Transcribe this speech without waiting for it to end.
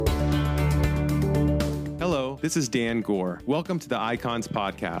This is Dan Gore. Welcome to the Icons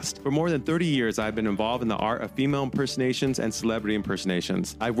Podcast. For more than 30 years, I've been involved in the art of female impersonations and celebrity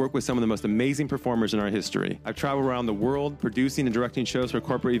impersonations. I've worked with some of the most amazing performers in our history. I've traveled around the world, producing and directing shows for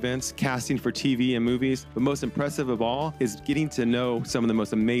corporate events, casting for TV and movies. But most impressive of all is getting to know some of the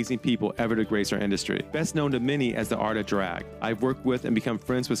most amazing people ever to grace our industry. Best known to many as the art of drag. I've worked with and become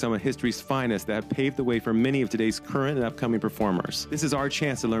friends with some of history's finest that have paved the way for many of today's current and upcoming performers. This is our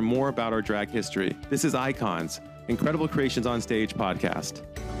chance to learn more about our drag history. This is Icons, Incredible Creations on Stage podcast.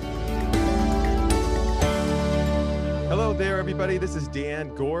 Hello there, everybody. This is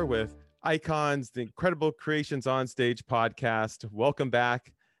Dan Gore with Icons, the Incredible Creations on Stage podcast. Welcome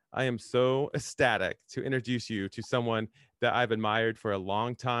back. I am so ecstatic to introduce you to someone that I've admired for a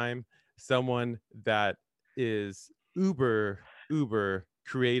long time, someone that is uber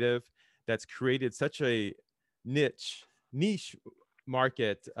creative, that's created such a niche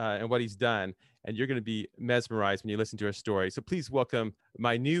market and what he's done. And you're going to be mesmerized when you listen to her story. So please welcome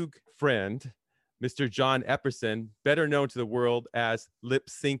my new friend, Mr. John Epperson, better known to the world as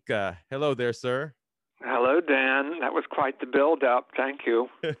Lip-Synca. Hello there, sir. Hello, Dan. That was quite the build-up. Thank you.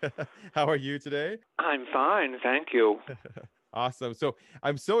 How are you today? I'm fine. Thank you. Awesome. So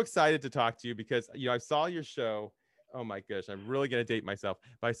I'm so excited to talk to you because, I saw your show. Oh my gosh, I'm really going to date myself.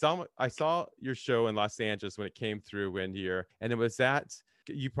 But I saw your show in Los Angeles when it came through in here. And it was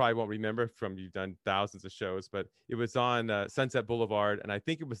you probably won't remember from, you've done thousands of shows, but it was on Sunset Boulevard. And I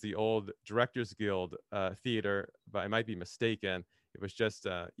think it was the old Directors Guild theater, but I might be mistaken. It was just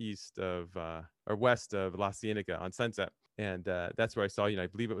east of or west of La Cienega on Sunset. And that's where I saw you. And I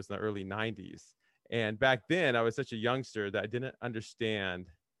believe it was in the early 90s. And back then I was such a youngster that I didn't understand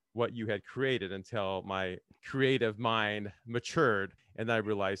what you had created until my creative mind matured. And I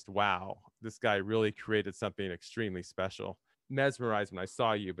realized, wow, this guy really created something extremely special. Mesmerized when I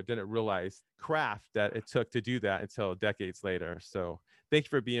saw you, but didn't realize craft that it took to do that until decades later. So thank you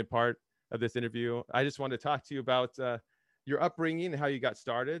for being part of this interview. I just wanted to talk to you about your upbringing and how you got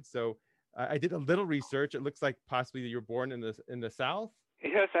started. So I did a little research. It looks like possibly you were born in the South.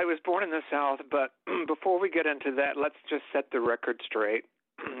 Yes, I was born in the South, but before we get into that, let's just set the record straight.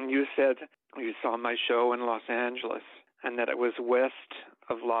 You said you saw my show in Los Angeles and that it was west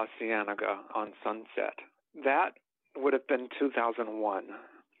of La Cienega on Sunset. That would have been 2001.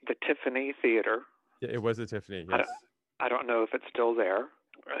 The Tiffany Theater. Yeah, it was a Tiffany, yes. I don't know if it's still there.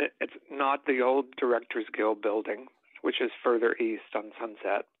 It's not the old Directors Guild building, which is further east on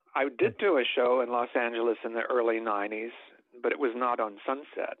Sunset. I did do a show in Los Angeles in the early 90s, but it was not on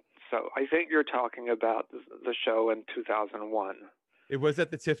Sunset. So I think you're talking about the show in 2001. It was at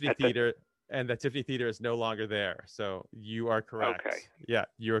the Tiffany Theater, and the Tiffany Theater is no longer there. So you are correct. Okay. Yeah,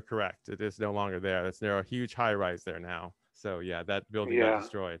 you're correct. It is no longer there. It's near a huge high-rise there now. So yeah, that building got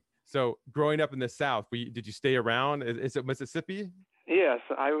destroyed. So growing up in the South, did you stay around? Is it Mississippi? Yes,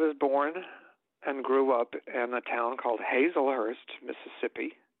 I was born and grew up in a town called Hazelhurst,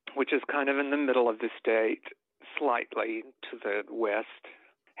 Mississippi, which is kind of in the middle of the state, slightly to the west.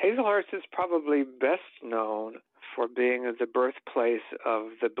 Hazelhurst is probably best known for being the birthplace of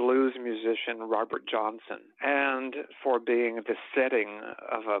the blues musician Robert Johnson and for being the setting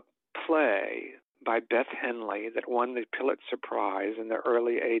of a play by Beth Henley that won the Pulitzer Prize in the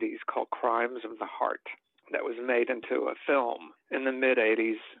early 80s called Crimes of the Heart, that was made into a film in the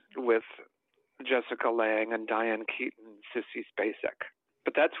mid-80s with Jessica Lange and Diane Keaton and Sissy Spacek.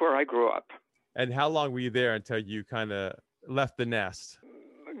 But that's where I grew up. And how long were you there until you kind of left the nest?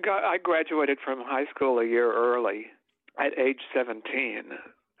 I graduated from high school a year early at age 17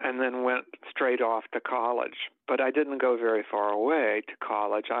 and then went straight off to college. But I didn't go very far away to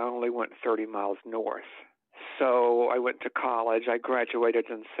college. I only went 30 miles north. So I went to college. I graduated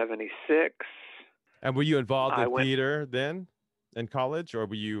in 76. And were you involved in theater then in college, or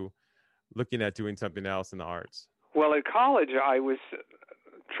were you looking at doing something else in the arts? Well, at college, I was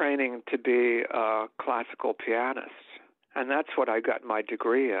training to be a classical pianist. And that's what I got my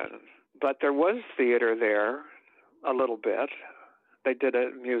degree in. But there was theater there a little bit. They did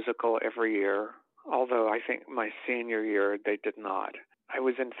a musical every year, although I think my senior year they did not. I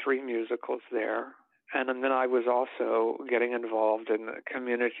was in 3 musicals there. And then I was also getting involved in the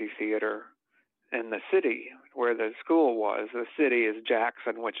community theater in the city where the school was. The city is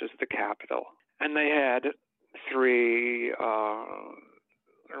Jackson, which is the capital. And they had 3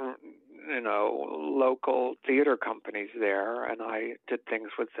 local theater companies there, and I did things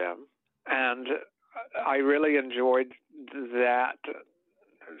with them. And I really enjoyed that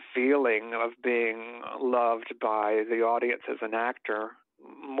feeling of being loved by the audience as an actor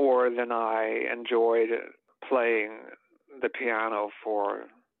more than I enjoyed playing the piano for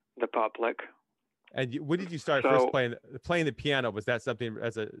the public. And when did you start first So playing the piano? Was that something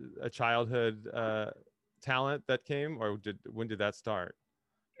as a childhood talent that came, or when did that start?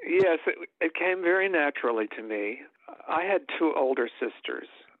 yes, it came very naturally to me. I had two older sisters.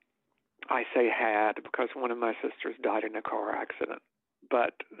 I say had because one of my sisters died in a car accident,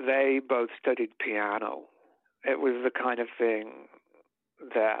 but they both studied piano. It was the kind of thing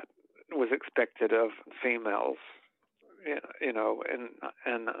that was expected of females,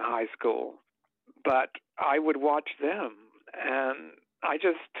 in high school. But I would watch them, and I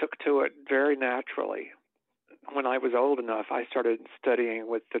just took to it very naturally. When I was old enough, I started studying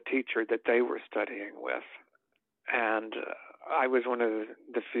with the teacher that they were studying with, and I was one of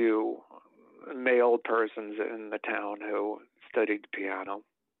the few male persons in the town who studied piano,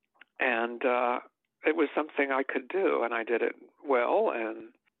 and it was something I could do, and I did it well, and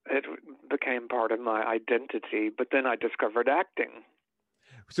it became part of my identity. But then I discovered acting.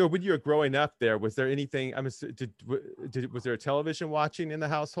 So when you were growing up there, was there anything, was there a television watching in the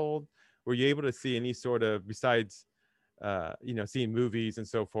household? Were you able to see any sort of, besides, seeing movies and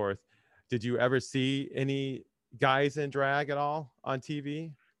so forth, did you ever see any guys in drag at all on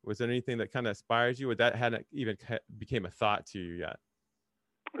TV? Was there anything that kind of inspires you, or that hadn't even became a thought to you yet?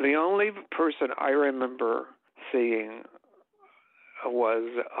 The only person I remember seeing was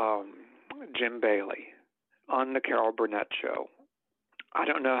Jim Bailey on the Carol Burnett show. I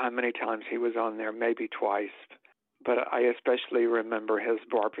don't know how many times he was on there, maybe twice, but I especially remember his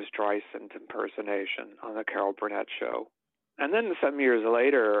Barbra Streisand impersonation on the Carol Burnett show. And then some years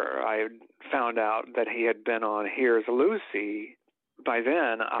later, I found out that he had been on Here's Lucy. By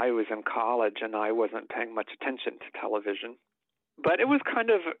then, I was in college and I wasn't paying much attention to television. But it was kind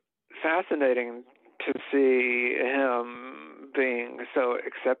of fascinating to see him being so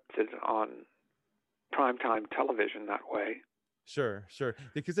accepted on primetime television that way. Sure,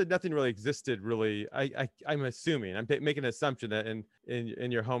 because nothing really existed. Really, I'm assuming, I'm making an assumption that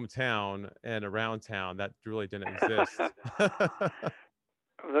in your hometown and around town that really didn't exist.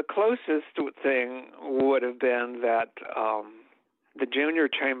 The closest thing would have been that the Junior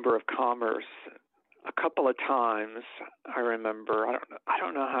Chamber of Commerce, a couple of times, I remember. I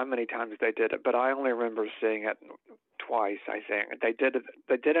don't know how many times they did it, but I only remember seeing it twice. I think they did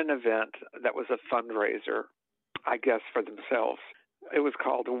an event that was a fundraiser, I guess, for themselves. It was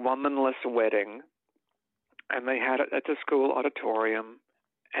called Womanless Wedding, and they had it at the school auditorium,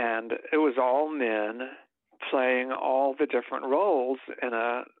 and it was all men playing all the different roles in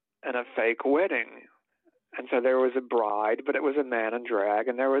a fake wedding. And so there was a bride, but it was a man in drag,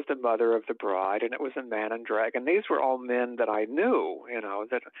 and there was the mother of the bride, and it was a man in drag, and these were all men that I knew.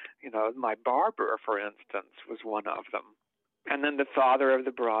 My barber, for instance, was one of them. And then the father of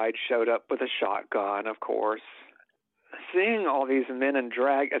the bride showed up with a shotgun, of course. Seeing all these men in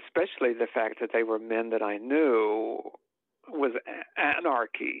drag, especially the fact that they were men that I knew, was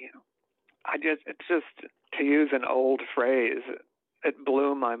anarchy. It's just, to use an old phrase, it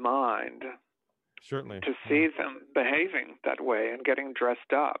blew my mind. Certainly. To see them behaving that way and getting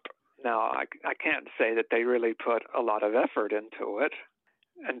dressed up. Now, I can't say that they really put a lot of effort into it.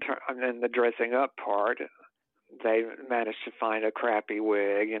 And in the dressing up part, they managed to find a crappy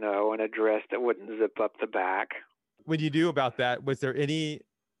wig, and a dress that wouldn't zip up the back. When you knew about that, was there any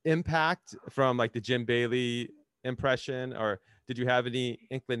impact from like the Jim Bailey impression, or did you have any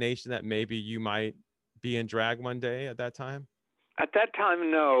inclination that maybe you might be in drag one day at that time? At that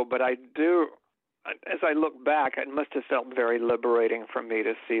time, no, but I do. As I look back, it must have felt very liberating for me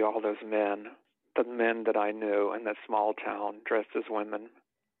to see all those men, the men that I knew in that small town dressed as women.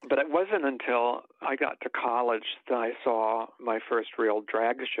 But it wasn't until I got to college that I saw my first real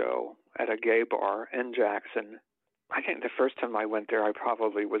drag show at a gay bar in Jackson. I think the first time I went there, I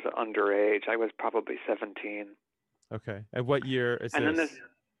probably was underage. I was probably 17. Okay. And what year is and this?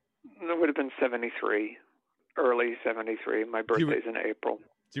 Then it would have been 73, early 73. My birthday's in April.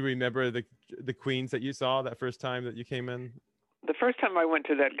 Do you remember the queens that you saw that first time that you came in? The first time I went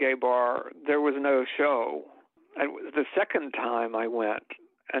to that gay bar, there was no show. The second time I went,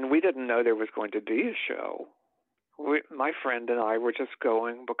 and we didn't know there was going to be a show. My friend and I were just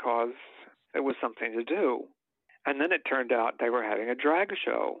going because it was something to do. And then it turned out they were having a drag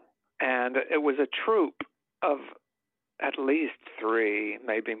show. And it was a troupe of at least 3,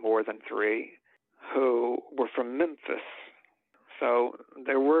 maybe more than 3, who were from Memphis. So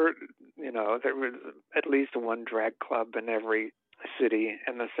there was at least one drag club in every city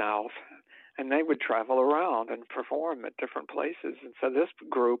in the South, and they would travel around and perform at different places. And so this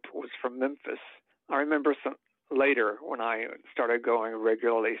group was from Memphis. I remember later when I started going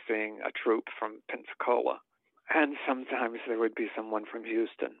regularly, seeing a troupe from Pensacola, and sometimes there would be someone from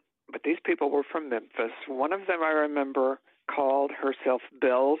Houston. but these people were from Memphis. One of them I remember called herself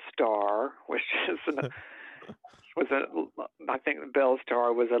Belle Starr, which is I think Belle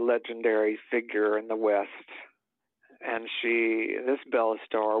Starr was a legendary figure in the West. And this Belle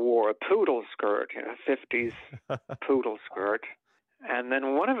Starr wore a poodle skirt, 50s poodle skirt. And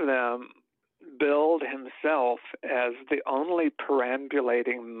then one of them billed himself as the only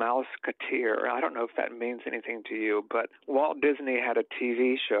perambulating mouseketeer. I don't know if that means anything to you, but Walt Disney had a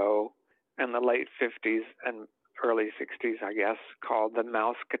TV show in the late 50s and early 60s, I guess, called The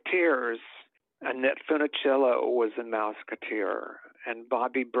Mouseketeers. Annette Funicello was a mouseketeer, and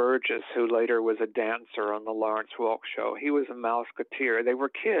Bobby Burgess, who later was a dancer on the Lawrence Welk show, he was a mouseketeer. They were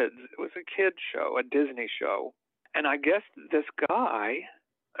kids. It was a kid show, a Disney show. And I guess this guy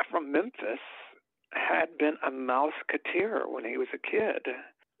from Memphis had been a mouseketeer when he was a kid.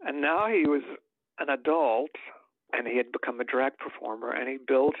 And now he was an adult, and he had become a drag performer, and he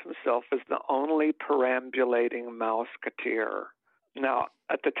billed himself as the only perambulating mouseketeer. Now,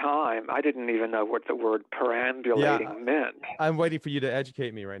 at the time, I didn't even know what the word perambulating meant. I'm waiting for you to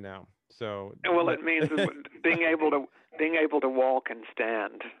educate me right now. So, well, it means being able to walk and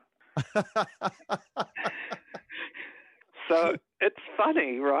stand. So it's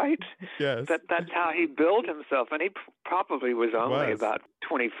funny, right? Yes. That's how he billed himself, and he probably was only about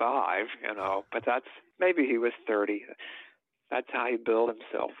 25, but maybe he was 30. That's how he billed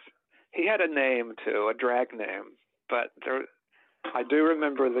himself. He had a name too, a drag name, but I do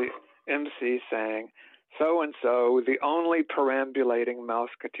remember the MC saying, "So and so, the only perambulating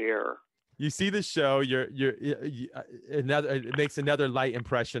mouseketeer." You see the show, it makes another light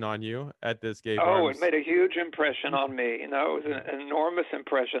impression on you at this gay bar. Oh, it made a huge impression on me. It was an enormous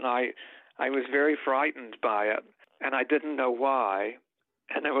impression. I was very frightened by it, and I didn't know why.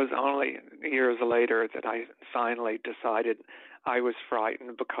 And it was only years later that I finally decided I was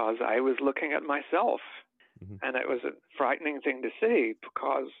frightened because I was looking at myself. Mm-hmm. And it was a frightening thing to see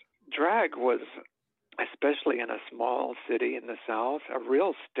because drag was, especially in a small city in the South, a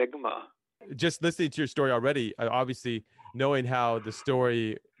real stigma. Just listening to your story already, obviously knowing how the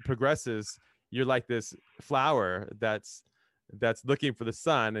story progresses, you're like this flower that's looking for the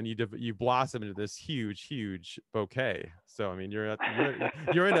sun, and you blossom into this huge bouquet. So I mean, you're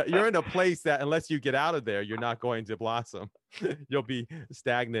in a place that unless you get out of there, you're not going to blossom. You'll be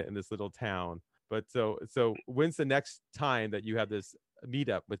stagnant in this little town. But so when's the next time that you have this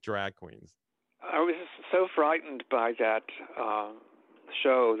meetup with drag queens? I was so frightened by that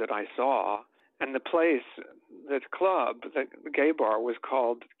show that I saw, and the place, the club, the gay bar was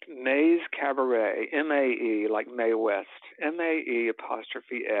called Mae's Cabaret, M-A-E, like Mae West,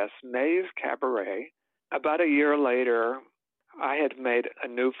 M-A-E''S, Mae's Cabaret. About a year later, I had made a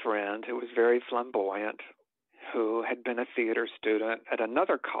new friend who was very flamboyant, who had been a theater student at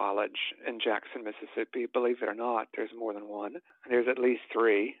another college in Jackson, Mississippi. Believe it or not, there's more than one. There's at least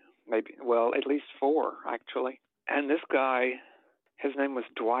three, at least four, actually. And this guy, his name was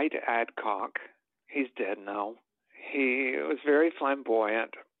Dwight Adcock. He's dead now. He was very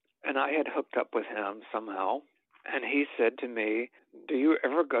flamboyant, and I had hooked up with him somehow. And he said to me, "Do you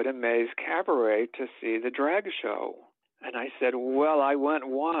ever go to Mae's Cabaret to see the drag show?" And I said, "Well, I went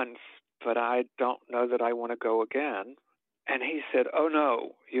once, but I don't know that I want to go again." And he said, "Oh,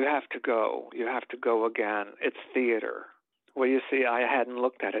 no, you have to go. You have to go again. It's theater." Well, you see, I hadn't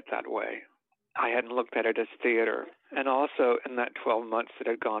looked at it that way. I hadn't looked at it as theater. And also, in that 12 months that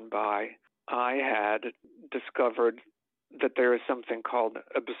had gone by, I had discovered that there is something called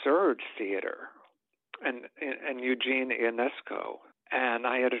absurd theater and Eugene Ionesco. And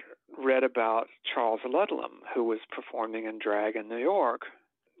I had read about Charles Ludlam, who was performing in drag in New York.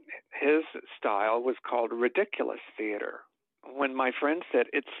 His style was called ridiculous theater. When my friend said,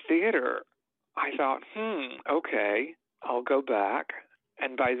 "It's theater," I thought, okay, I'll go back.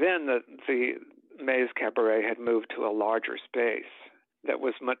 And by then, the Mae's Cabaret had moved to a larger space that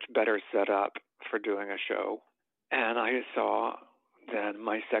was much better set up for doing a show. And I saw then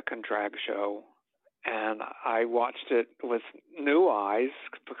my second drag show, and I watched it with new eyes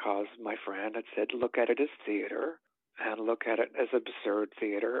because my friend had said, "Look at it as theater and look at it as absurd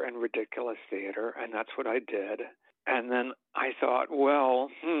theater and ridiculous theater," and that's what I did. And then I thought,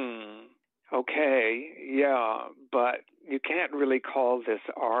 well, okay, yeah, but you can't really call this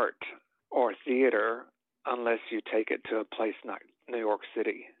art or theater unless you take it to a place like New York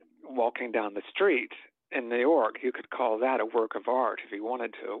City. Walking down the street in New York, you could call that a work of art if you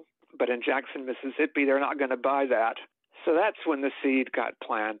wanted to. But in Jackson, Mississippi, they're not going to buy that. So that's when the seed got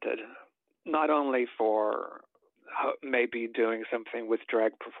planted, not only for maybe doing something with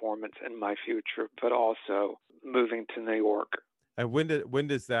drag performance in my future, but also moving to New York. And when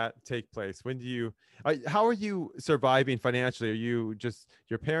does that take place? When do you how are you surviving financially? Are you just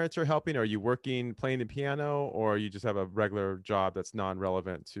your parents are helping? Are you working playing the piano, or you just have a regular job that's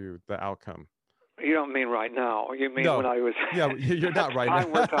non-relevant to the outcome? You don't mean right now. You mean when No. I was Yeah, you're at not the right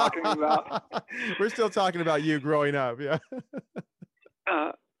time we're talking about? now. We're still talking about you growing up. Yeah.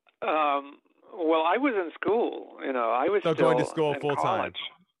 Uh, well, I was in school. I was So going to still school in full time. college.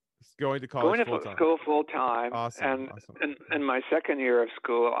 Going to college Going to full time. school full time, Awesome. and Awesome. in my second year of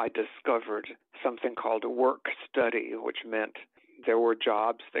school, I discovered something called work study, which meant there were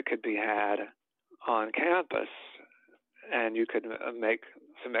jobs that could be had on campus, and you could make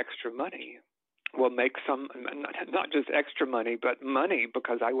some extra money. Well, make some, not just extra money, but money,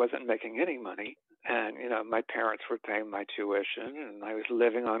 because I wasn't making any money. And, my parents were paying my tuition, and I was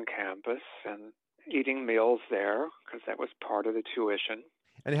living on campus and eating meals there because that was part of the tuition.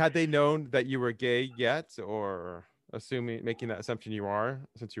 And had they known that you were gay yet, or making that assumption you are,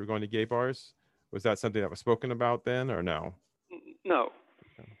 since you were going to gay bars? Was that something that was spoken about then, or no? No,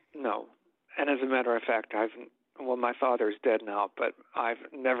 no. And as a matter of fact, my father's dead now, but I've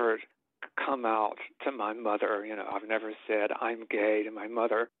never come out to my mother. I've never said I'm gay to my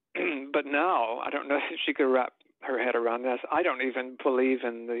mother. But now, I don't know if she could wrap her head around this. I don't even believe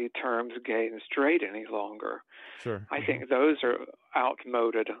in the terms gay and straight any longer. Sure. I think those are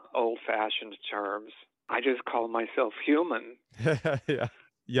outmoded, old-fashioned terms. I just call myself human. Yeah.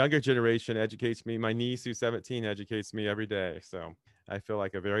 Younger generation educates me. My niece, who's 17, educates me every day. So I feel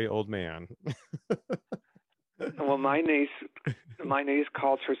like a very old man. Well, my niece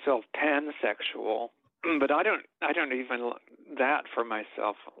calls herself pansexual, but I don't even that for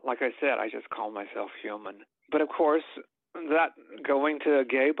myself. Like I said, I just call myself human. But of course, that going to a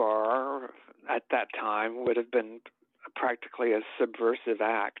gay bar at that time would have been practically a subversive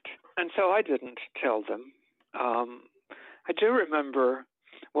act, and so I didn't tell them. I do remember,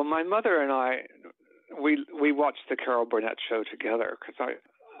 well, my mother and I, we watched the Carol Burnett show together because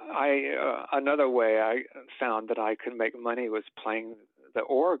another way I found that I could make money was playing the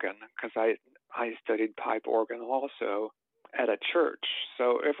organ, because I studied pipe organ also at a church.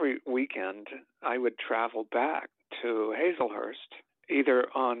 So every weekend I would travel back to Hazelhurst, either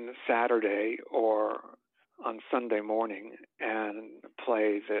on Saturday or on Sunday morning, and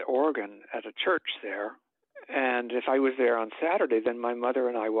play the organ at a church there. And if I was there on Saturday, then my mother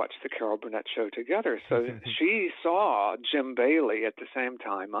and I watched the Carol Burnett show together. So she saw Jim Bailey at the same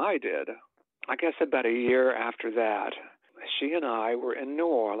time I did. I guess about a year after that, she and I were in New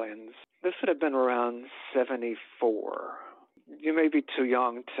Orleans. This would have been around 74. You may be too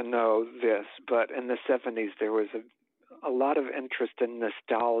young to know this, but in the 70s there was a lot of interest in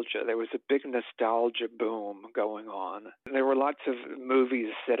nostalgia. There was a big nostalgia boom going on. There were lots of movies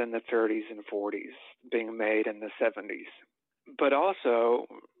set in the 30s and 40s being made in the 70s. But also,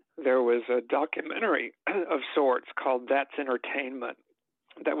 there was a documentary of sorts called That's Entertainment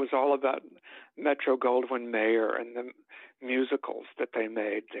that was all about Metro-Goldwyn-Mayer and the musicals that they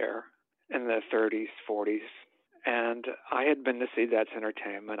made there in the 30s, 40s. And I had been to see That's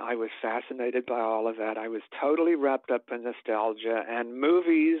Entertainment. I was fascinated by all of that. I was totally wrapped up in nostalgia and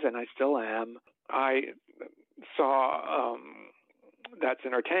movies, and I still am. I saw That's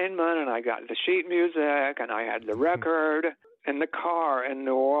Entertainment, and I got the sheet music, and I had the record. In the car in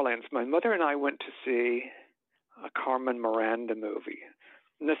New Orleans, my mother and I went to see a Carmen Miranda movie.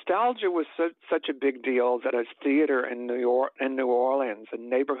 Nostalgia was such a big deal that a theater in New Orleans, a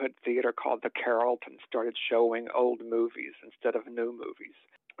neighborhood theater called the Carrollton, started showing old movies instead of new movies.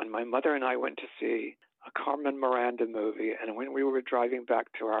 And my mother and I went to see a Carmen Miranda movie, and when we were driving back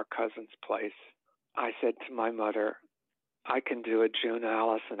to our cousin's place, I said to my mother, I can do a June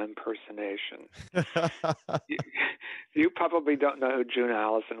Allison impersonation. You probably don't know who June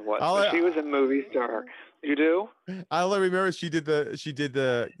Allison was, but she was a movie star. You do? I only remember she did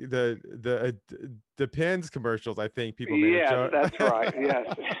the Pins commercials. I think people made a joke. Yes, that's right.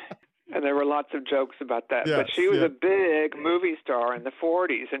 Yes. And there were lots of jokes about that. Yes, but she was yeah. a big movie star in the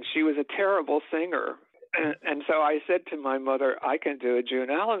 40s, and she was a terrible singer. And so I said to my mother, I can do a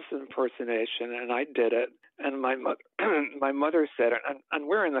June Allison impersonation, and I did it. And my mother said, and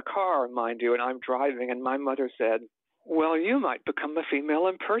we're in the car, mind you, and I'm driving, and my mother said, well, you might become a female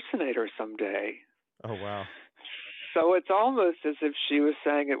impersonator someday. Oh, wow. So it's almost as if she was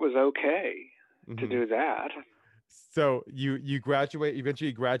saying it was okay to do that. So you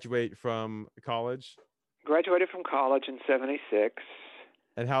eventually graduate from college? Graduated from college in 76.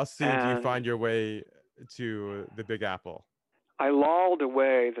 And how soon do you find your way to the Big Apple? I lolled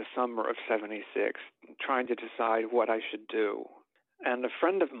away the summer of 76 trying to decide what I should do. And a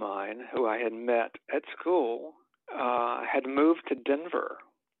friend of mine who I had met at school had moved to Denver,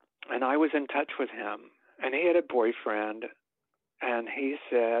 and I was in touch with him. And he had a boyfriend, and he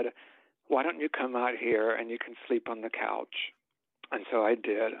said, "Why don't you come out here and you can sleep on the couch?" And so I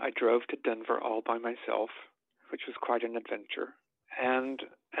did. I drove to Denver all by myself, which was quite an adventure. And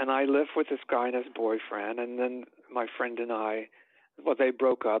I lived with this guy and his boyfriend, and then my friend and I, well, they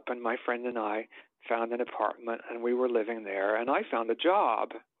broke up, and my friend and I found an apartment, and we were living there. And I found a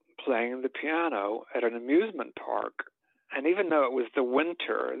job playing the piano at an amusement park. And even though it was the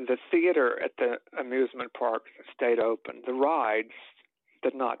winter, the theater at the amusement park stayed open. The rides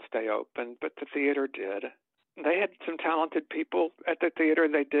did not stay open, but the theater did. They had some talented people at the theater.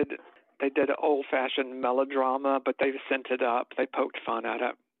 They did old-fashioned melodrama, but they sent it up. They poked fun at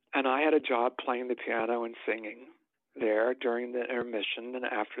it. And I had a job playing the piano and singing there during the intermission and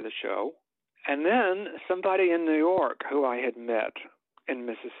after the show. And then somebody in New York who I had met in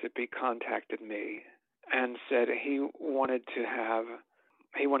Mississippi contacted me and said he wanted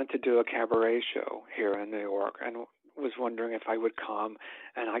to do a cabaret show here in New York, and was wondering if I would come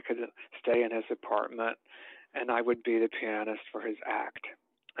and I could stay in his apartment and I would be the pianist for his act.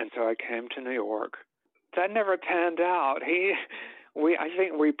 And so I came to New York. That never panned out. I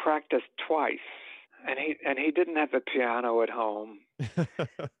think we practiced twice, and he didn't have a piano at home.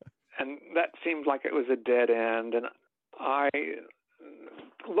 And that seemed like it was a dead end. And I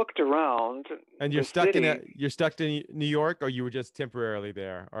looked around. And you're stuck in New York, or you were just temporarily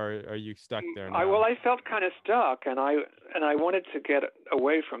there, or are you stuck there now? I felt kind of stuck, and I wanted to get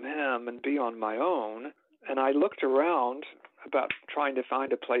away from him and be on my own. And I looked around about trying to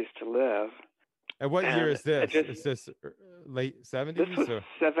find a place to live. And what year is this? Is this late 70s?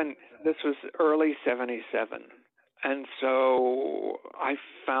 This was early 77. And so I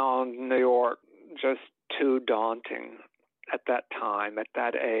found New York just too daunting at that time, at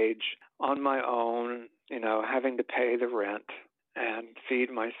that age, on my own, having to pay the rent and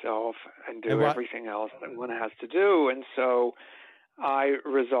feed myself and do everything else that one has to do. And so I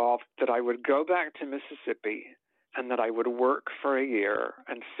resolved that I would go back to Mississippi and that I would work for a year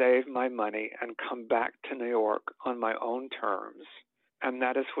and save my money and come back to New York on my own terms. And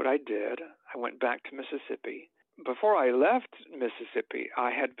that is what I did. I went back to Mississippi. Before I left Mississippi,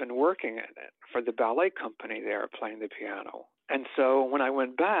 I had been working for the ballet company there playing the piano. And so when I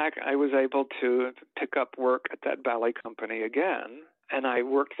went back, I was able to pick up work at that ballet company again. And I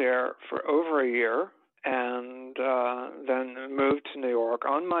worked there for over a year, and then moved to New York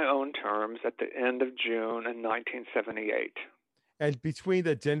on my own terms at the end of June in 1978. And between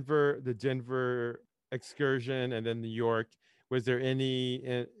the Denver excursion and then New York, was there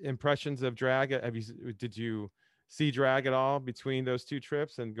any impressions of drag? Did you see drag at all between those two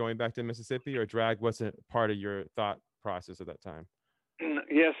trips and going back to Mississippi, or drag wasn't part of your thought process at that time?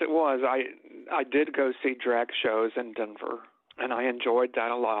 Yes, it was. I did go see drag shows in Denver, and I enjoyed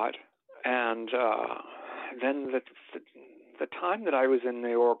that a lot. And then the time that I was in New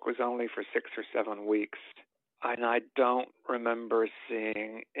York was only for 6 or 7 weeks, and I don't remember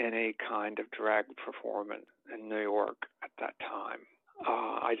seeing any kind of drag performance in New York at that time.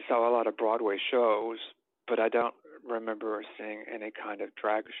 I saw a lot of Broadway shows, but I don't remember seeing any kind of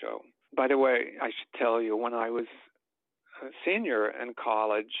drag show. By the way, I should tell you, when I was a senior in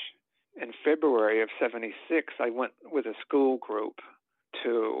college in February of 76, I went with a school group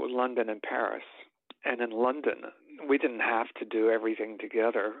to London and Paris. And in London, we didn't have to do everything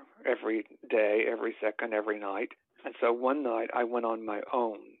together every day, every second, every night. And so one night I went on my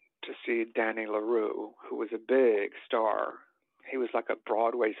own to see Danny LaRue, who was a big star. He was like a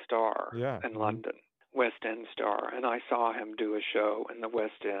Broadway star in London, West End star. And I saw him do a show in the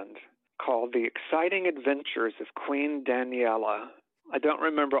West End called The Exciting Adventures of Queen Daniela. I don't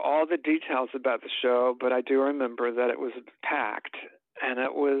remember all the details about the show, but I do remember that it was packed. And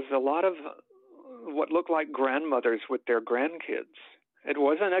it was a lot of what looked like grandmothers with their grandkids. It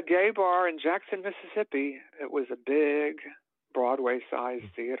wasn't a gay bar in Jackson, Mississippi. It was a big Broadway-sized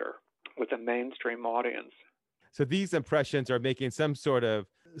theater with a mainstream audience. So these impressions are making some sort of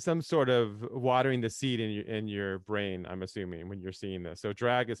watering the seed in your brain, I'm assuming, when you're seeing this. So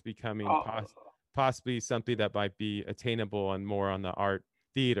drag is becoming possibly something that might be attainable and more on the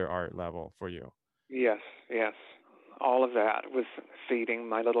theater art level for you. Yes. All of that was feeding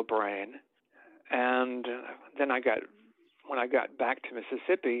my little brain. And then when I got back to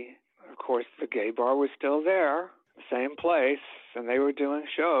Mississippi, of course, the gay bar was still there, same place, and they were doing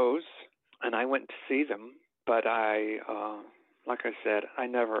shows, and I went to see them. But like I said, I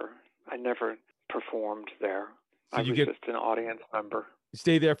never performed there. So I was just an audience member. You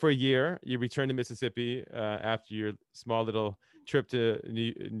stayed there for a year. You returned to Mississippi after your small little trip to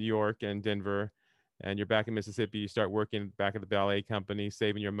New York and Denver. and you're back in Mississippi. You start working back at the ballet company,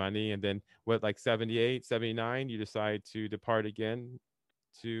 saving your money. And then what, like 78, 79, you decide to depart again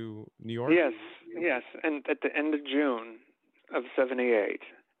to New York? Yes. And at the end of June of 78,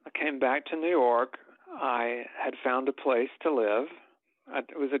 I came back to New York. I had found a place to live.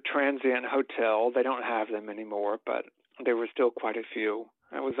 It was a transient hotel. They don't have them anymore, but there were still quite a few.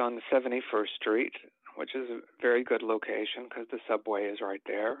 I was on the 71st Street, which is a very good location because the subway is right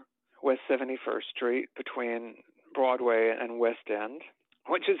there. West 71st Street between Broadway and West End,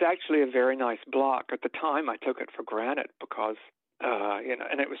 which is actually a very nice block. At the time, I took it for granted because,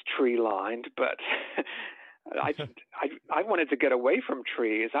 and it was tree-lined, but I wanted to get away from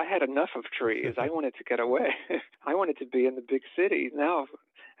trees. I had enough of trees. I wanted to get away. I wanted to be in the big city. Now,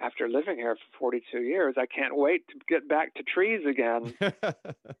 after living here for 42 years, I can't wait to get back to trees again.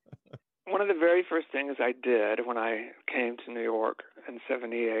 One of the very first things I did when I came to New York in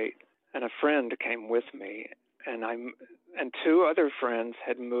 78, and a friend came with me, and two other friends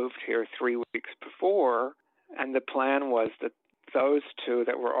had moved here 3 weeks before, and the plan was that those two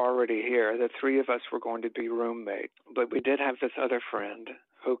that were already here, the three of us were going to be roommates. But we did have this other friend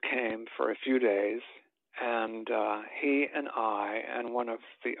who came for a few days, and he and I and one of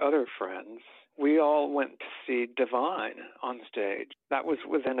the other friends, we all went to see Divine on stage. That was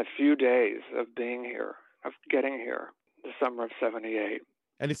within a few days of being here, of getting here, the summer of 78.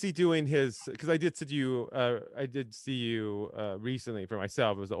 And is he doing his, because I did see you recently for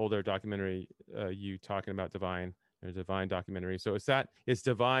myself. It was the older documentary, you talking about Divine. There's a Divine documentary. So is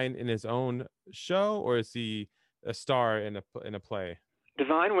Divine in his own show, or is he a star in a play?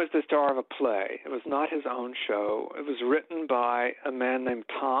 Divine was the star of a play. It was not his own show. It was written by a man named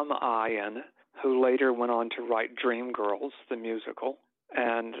Tom Eyen, who later went on to write Dreamgirls, the musical,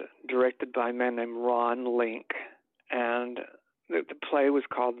 and directed by a man named Ron Link. And the play was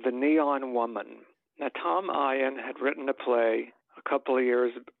called The Neon Woman. Now, Tom Eyen had written a play a couple of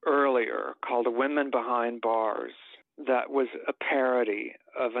years earlier called Women Behind Bars. That was a parody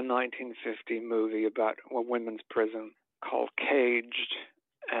of a 1950 movie about a women's prison called Caged.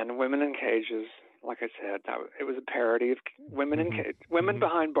 And Women in Cages, like I said, it was a parody of Women in Cages. Women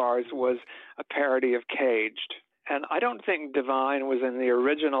Behind Bars was a parody of Caged. And I don't think Divine was in the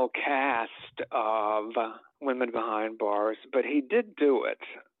original cast of Women Behind Bars, but he did do it.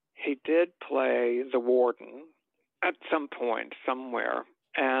 He did play the warden at some point, somewhere.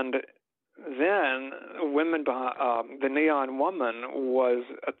 And then The Neon Woman was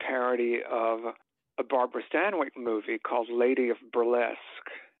a parody of a Barbara Stanwyck movie called Lady of Burlesque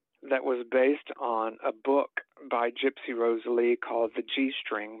that was based on a book by Gypsy Rose Lee called The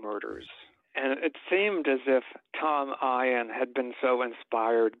G-String Murders. And it seemed as if Tom Eyen had been so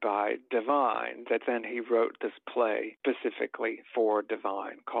inspired by Divine that then he wrote this play specifically for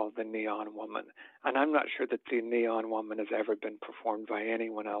Divine called The Neon Woman. And I'm not sure that The Neon Woman has ever been performed by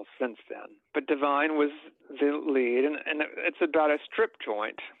anyone else since then. But Divine was the lead, and it's about a strip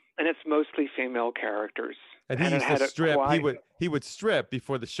joint, and it's mostly female characters. And he used to strip. He would strip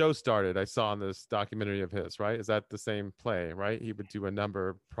before the show started. I saw in this documentary of his, right? Is that the same play, right? He would do a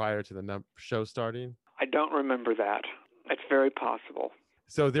number prior to the show starting. I don't remember that. It's very possible.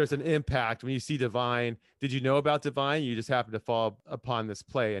 So there's an impact when you see Divine. Did you know about Divine? You just happened to fall upon this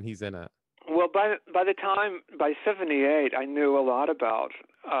play, and he's in it. Well, by 78, I knew a lot about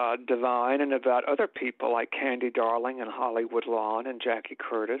Divine and about other people like Candy Darling and Hollywood Lawn and Jackie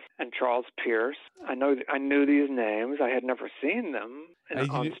Curtis and Charles Pierce. I knew these names. I had never seen them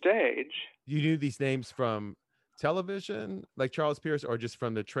on stage. You knew these names from television, like Charles Pierce, or just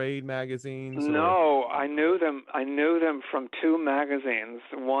from the trade magazines? No, I knew them. I knew them from two magazines.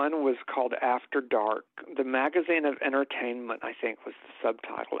 One was called After Dark. The Magazine of Entertainment, I think, was the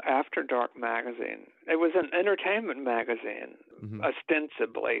subtitle. After Dark magazine. It was an entertainment magazine,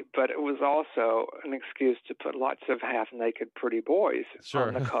 ostensibly, but it was also an excuse to put lots of half-naked pretty boys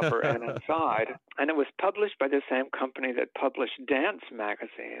on the cover and inside. And it was published by the same company that published Dance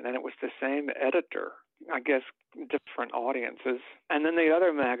magazine, and it was the same editor. I guess different audiences. And then the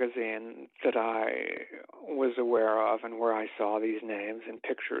other magazine that I was aware of and where I saw these names and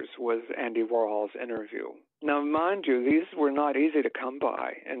pictures was Andy Warhol's Interview. Now, mind you, these were not easy to come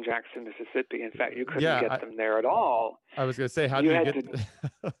by in Jackson, Mississippi. In fact, you couldn't get them there at all. I was going to say, how do you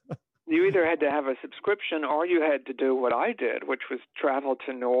get... You either had to have a subscription or you had to do what I did, which was travel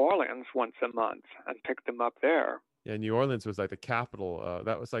to New Orleans once a month and pick them up there. Yeah, New Orleans was like the capital.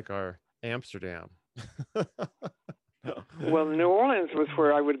 That was like our Amsterdam. Well, New Orleans was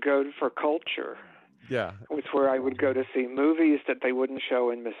where I would go for culture. Yeah. It was where I would go to see movies that they wouldn't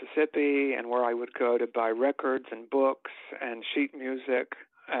show in Mississippi, and where I would go to buy records and books and sheet music.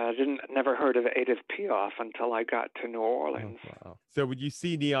 I never heard of Edith Piaf until I got to New Oh, Orleans. wow. So when you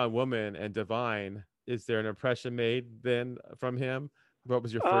see Neon Woman and Divine, is there an impression made then from him? Um, what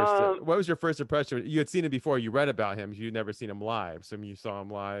was your first impression? You had seen him before, you read about him, you'd never seen him live. So when you saw him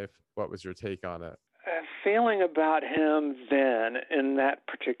live, what was your take on it? feeling about him then in that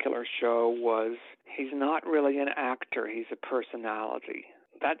particular show was he's not really an actor, he's a personality.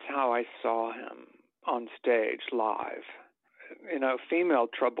 That's how I saw him on stage live. Female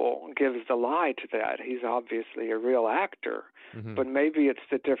Trouble gives the lie to that. He's obviously a real actor, but maybe it's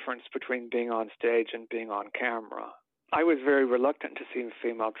the difference between being on stage and being on camera. I was very reluctant to see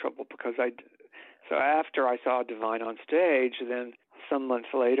Female Trouble because so after I saw Divine on stage, then some months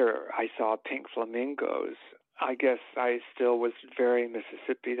later I saw Pink Flamingos. I guess I still was very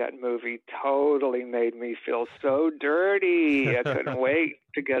Mississippi. That movie totally made me feel so dirty. I couldn't wait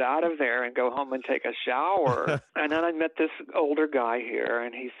to get out of there and go home and take a shower. And then I met this older guy here,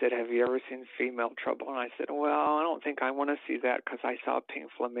 and he said, "Have you ever seen Female Trouble?" And I said, "Well, I don't think I want to see that because I saw Pink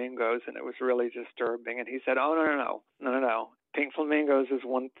Flamingos, and it was really disturbing." And he said, "Oh, no. Pink Flamingos is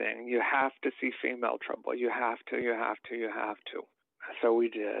one thing. You have to see Female Trouble. You have to." So we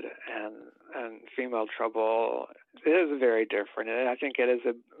did, and Female Trouble is very different. I think it is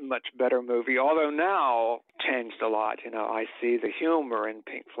a much better movie, although now changed a lot. I see the humor in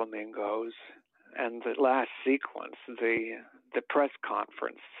Pink Flamingos, and the last sequence, the press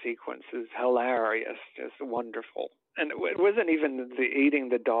conference sequence, is hilarious, just wonderful. And it wasn't even the eating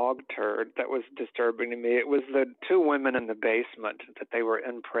the dog turd that was disturbing to me. It was the two women in the basement that they were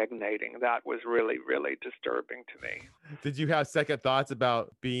impregnating. That was really, really disturbing to me. Did you have second thoughts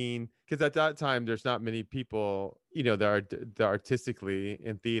about being, because at that time there's not many people, that are artistically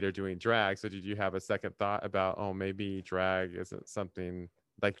in theater doing drag. So did you have a second thought about, oh, maybe drag isn't something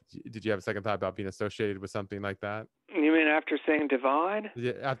like, did you have a second thought about being associated with something like that? You mean after seeing Divine?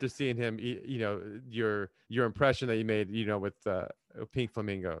 Yeah, after seeing him, your impression that you made, with Pink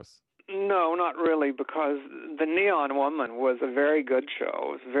Flamingos. No, not really, because the Neon Woman was a very good show.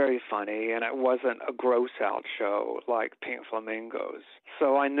 It was very funny, and it wasn't a gross-out show like Pink Flamingos.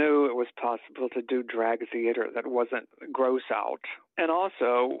 So I knew it was possible to do drag theater that wasn't gross-out. And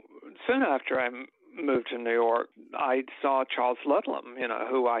also, soon after I moved to New York, I saw Charles Ludlam,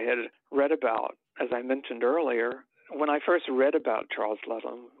 who I had read about, as I mentioned earlier. When I first read about Charles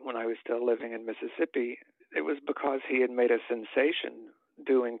Ludlam, when I was still living in Mississippi, it was because he had made a sensation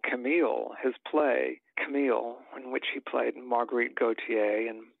doing Camille, his play, Camille, in which he played Marguerite Gautier,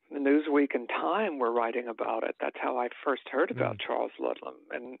 and the Newsweek and Time were writing about it. That's how I first heard about Charles Ludlam,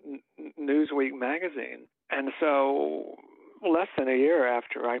 and Newsweek magazine. And so less than a year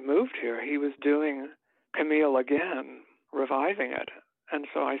after I moved here, he was doing Camille again, reviving it. And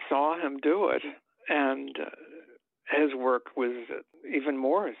so I saw him do it, and his work was even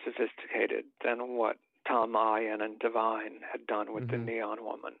more sophisticated than what Tom Eyen and Divine had done with the Neon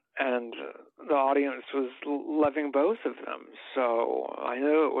Woman. And the audience was loving both of them. So I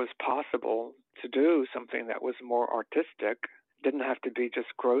knew it was possible to do something that was more artistic, didn't have to be just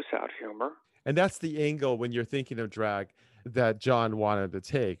gross-out humor. And that's the angle when you're thinking of drag that John wanted to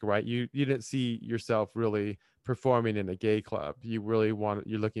take, right? You didn't see yourself really performing in a gay club. You're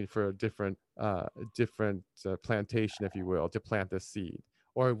looking for a different plantation, if you will, to plant the seed.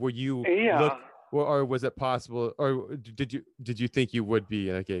 Or were you or was it possible, or did you think you would be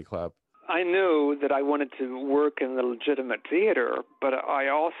in a gay club? I knew that I wanted to work in the legitimate theater, but I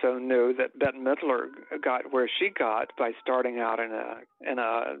also knew that Bette Midler got where she got by starting out in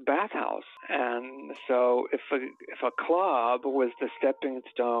a bathhouse. And so if a club was the stepping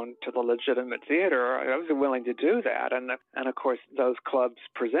stone to the legitimate theater, I was willing to do that. And of course, those clubs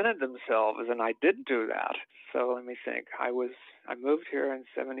presented themselves, and I did do that. So let me think. I moved here in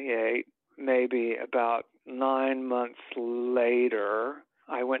 1978. Maybe about 9 months later,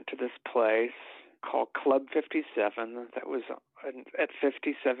 I went to this place called Club 57 that was at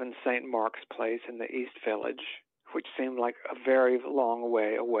 57 St. Mark's Place in the East Village, which seemed like a very long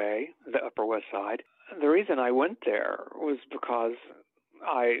way away, the Upper West Side. The reason I went there was because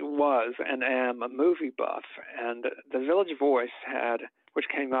I was and am a movie buff, and the Village Voice which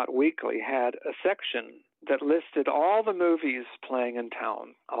came out weekly, had a section that listed all the movies playing in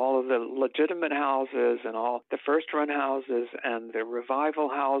town, all of the legitimate houses and all the first-run houses and the revival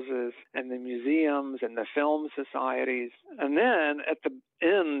houses and the museums and the film societies. And then at the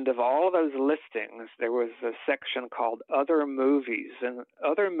end of all of those listings, there was a section called Other Movies, and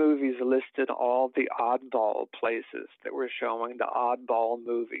Other Movies listed all the oddball places that were showing the oddball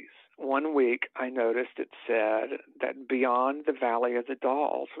movies. One week, I noticed it said that Beyond the Valley of the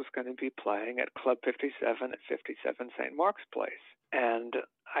Dolls was going to be playing at Club 57 at 57 St. Mark's Place. And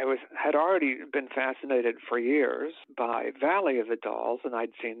I had already been fascinated for years by Valley of the Dolls, and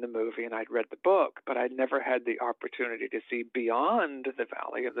I'd seen the movie and I'd read the book, but I'd never had the opportunity to see Beyond the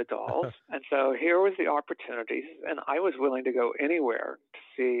Valley of the Dolls. And so here was the opportunity, and I was willing to go anywhere to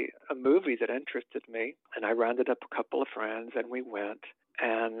see a movie that interested me. And I rounded up a couple of friends, and we went.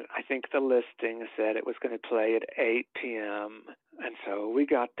 And I think the listing said it was going to play at 8 p.m. And so we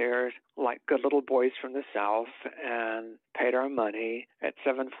got there like good little boys from the South and paid our money at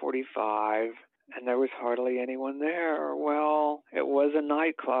 7:45, and there was hardly anyone there. Well, it was a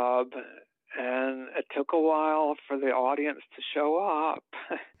nightclub, and it took a while for the audience to show up.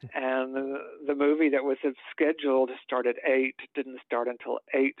 And the movie that was scheduled to start at 8 didn't start until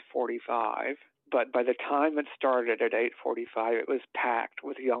 8:45. But by the time it started at 8:45, it was packed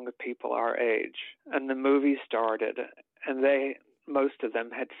with young people our age. And the movie started, and most of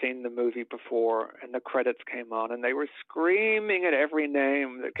them had seen the movie before, and the credits came on, and they were screaming at every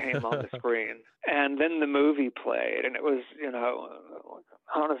name that came on the screen. And then the movie played, and it was, I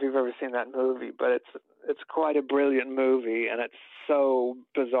don't know if you've ever seen that movie, but it's quite a brilliant movie, and it's so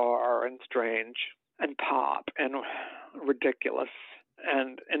bizarre and strange and pop and ridiculous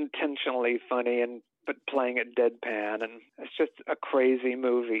and intentionally funny, but playing it deadpan, and it's just a crazy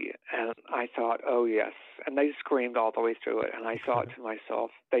movie. And I thought, oh yes, and they screamed all the way through it, and I thought to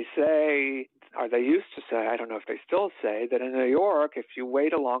myself, they say, or they used to say, I don't know if they still say, that in New York, if you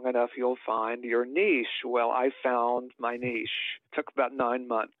wait long enough, you'll find your niche. Well, I found my niche. It took about 9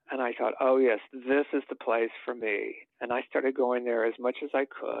 months, and I thought, oh yes, this is the place for me. And I started going there as much as I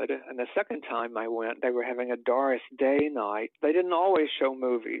could. And the second time I went, they were having a Doris Day night. They didn't always show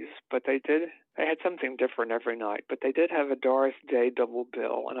movies, but they did. They had something different every night, but they did have a Doris Day double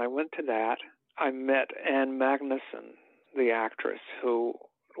bill, and I went to that. I met Ann Magnuson, the actress, who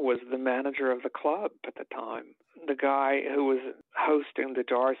was the manager of the club at the time. The guy who was hosting the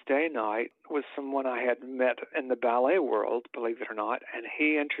Doris Day night was someone I had met in the ballet world, believe it or not, and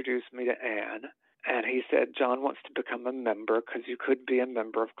he introduced me to Ann. And he said, John wants to become a member because you could be a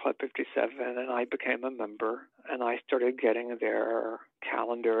member of Club 57. And I became a member. And I started getting their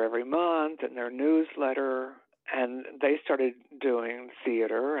calendar every month and their newsletter. And they started doing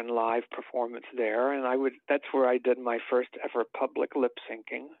theater and live performance there. And that's where I did my first ever public lip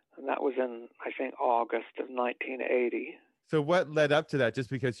syncing. And that was in, I think, August of 1980. So what led up to that? Just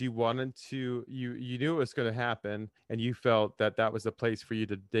because you wanted to, you knew it was going to happen, and you felt that was a place for you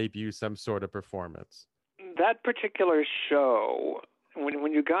to debut some sort of performance? That particular show,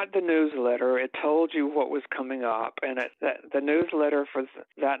 when you got the newsletter, it told you what was coming up, and the newsletter for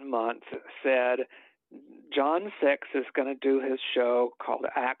that month said, John Sex is going to do his show called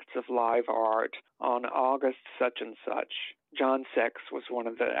Acts of Live Art on August such and such. John Sex was one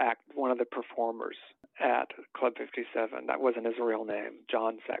of the performers at Club 57. That wasn't his real name,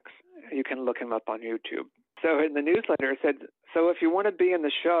 John Sex. You can look him up on YouTube. So in the newsletter it said, so if you want to be in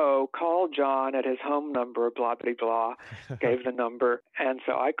the show, call John at his home number, blah, blah, blah, gave the number. And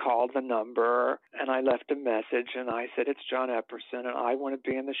so I called the number, and I left a message, and I said, it's John Epperson, and I want to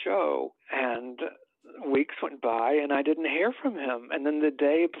be in the show. And weeks went by, and I didn't hear from him. And then the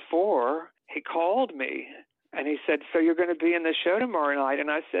day before, he called me, and he said, so you're going to be in the show tomorrow night?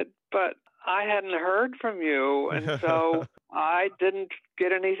 And I said, but I hadn't heard from you, and so I didn't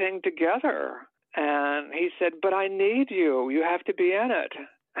get anything together. And he said, but I need you. You have to be in it.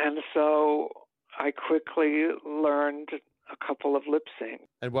 And so I quickly learned a couple of lip syncs.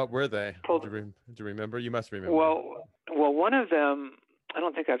 And what were they? Do you remember? You must remember. Well, one of them, I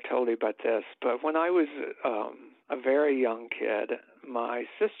don't think I've told you about this, but when I was a very young kid, my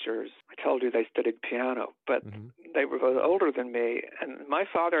sisters, I told you they studied piano, but they were both older than me, and my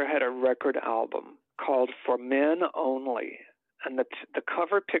father had a record album called For Men Only, and the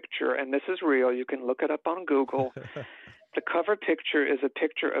cover picture, and this is real, you can look it up on Google, the cover picture is a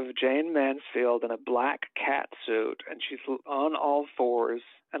picture of Jane Mansfield in a black cat suit, and she's on all fours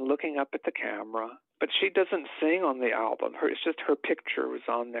and looking up at the camera. But she doesn't sing on the album. It's just her picture was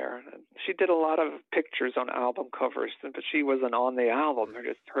on there. She did a lot of pictures on album covers, but she wasn't on the album.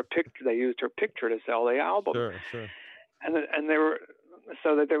 Her picture. They used her picture to sell the album. Sure. And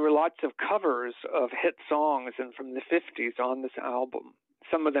there were lots of covers of hit songs and from the 50s on this album.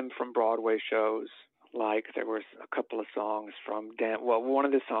 Some of them from Broadway shows, Like there was a couple of songs from one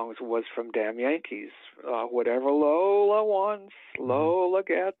of the songs was from Damn Yankees, Whatever Lola Wants, Lola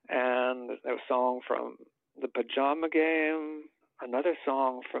Gets, and a song from the Pajama Game, another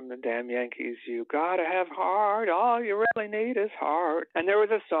song from the Damn Yankees, You Gotta Have Heart, All You Really Need Is Heart. And there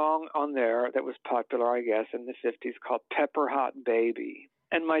was a song on there that was popular, I guess, in the 50s called Pepper Hot Baby.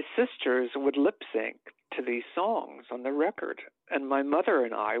 And my sisters would lip sync to these songs on the record. And my mother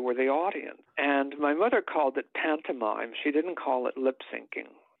and I were the audience. And my mother called it pantomime. She didn't call it lip syncing.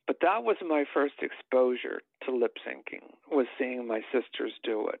 But that was my first exposure to lip syncing, was seeing my sisters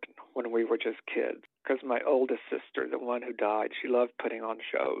do it when we were just kids. Because my oldest sister, the one who died, she loved putting on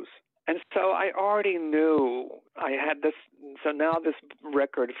shows. And so I already knew I had this. So now this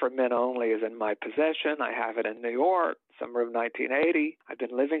record for Men Only is in my possession. I have it in New York, summer of 1980. I've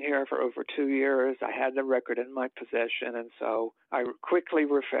been living here for over 2 years. I had the record in my possession. And so I quickly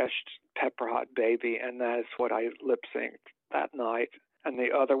refreshed Pepper Hot Baby, and that is what I lip synced that night. And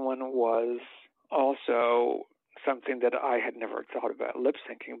the other one was also something that I had never thought about lip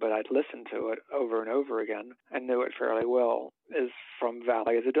syncing, but I'd listened to it over and over again and knew it fairly well, is from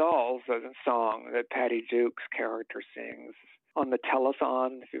Valley of the Dolls, a song that Patty Duke's character sings. On the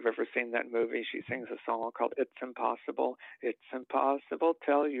telethon, if you've ever seen that movie, she sings a song called It's Impossible. It's impossible,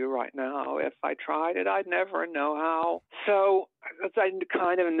 tell you right now. If I tried it, I'd never know how. So I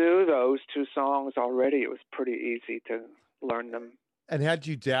kind of knew those two songs already. It was pretty easy to learn them. And had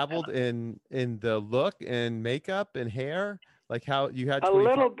you dabbled in the look and makeup and hair, like how you had a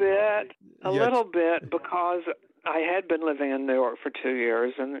little bit, because I had been living in New York for 2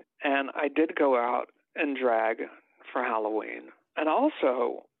 years, and I did go out and drag for Halloween. And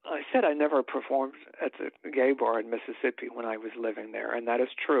also, I said I never performed at the gay bar in Mississippi when I was living there, and that is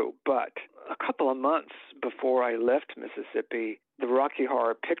true. But a couple of months before I left Mississippi, the Rocky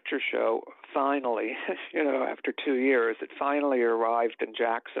Horror Picture Show finally, after 2 years, it finally arrived in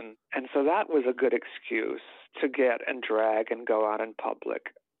Jackson. And so that was a good excuse to get and drag and go out in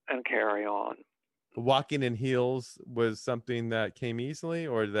public and carry on. Walking in heels was something that came easily,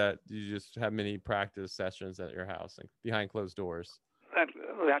 or that you just have many practice sessions at your house and behind closed doors?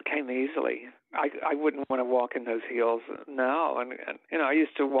 That came easily. I wouldn't want to walk in those heels now. And I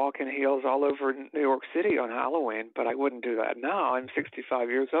used to walk in heels all over New York City on Halloween, but I wouldn't do that now. I'm 65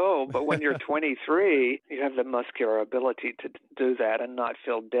 years old. But when you're 23, you have the muscular ability to do that and not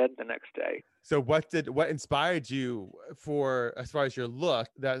feel dead the next day. So what inspired you for, as far as your look,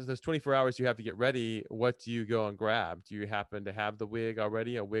 that those 24 hours you have to get ready, what do you go and grab? Do you happen to have the wig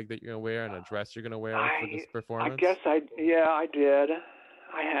already, a wig that you're going to wear and a dress you're going to wear for this performance? I guess I did.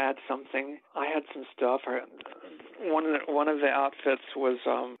 I had something. I had some stuff. One of the outfits was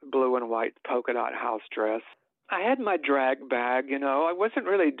blue and white polka dot house dress. I had my drag bag, I wasn't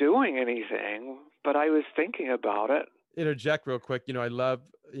really doing anything, but I was thinking about it. Interject real quick. I love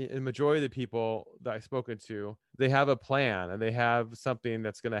the majority of the people that I've spoken to, they have a plan and they have something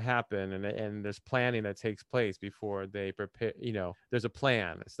that's going to happen, and there's planning that takes place before they prepare. There's a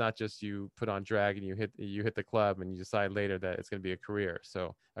plan. It's not just you put on drag and you hit the club and you decide later that it's going to be a career.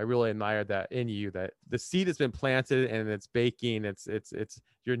 So I really admire that in you, that the seed has been planted and it's baking. It's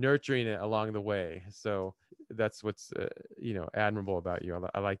you're nurturing it along the way. So that's what's admirable about you.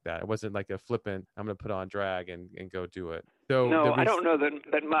 I like that. It wasn't like a flippant, I'm going to put on drag and go do it. So no, I don't know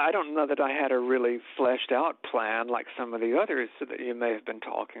I don't know that I had a really fleshed out plan like some of the others that you may have been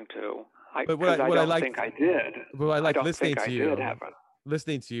talking to. I don't think I did. Well, I like listening to you.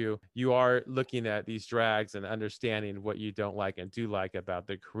 Listening to you, you are looking at these drags and understanding what you don't like and do like about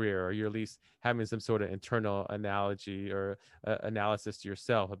the career, or you're at least having some sort of internal analogy or analysis to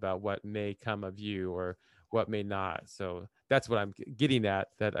yourself about what may come of you or what may not. So that's what I'm getting at,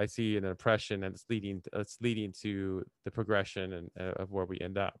 that I see an impression and it's leading to the progression and of where we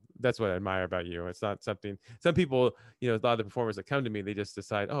end up. That's what I admire about you. It's not something, some people, a lot of the performers that come to me, they just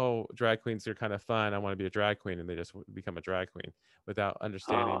decide, oh, drag queens are kind of fun, I want to be a drag queen, and they just become a drag queen without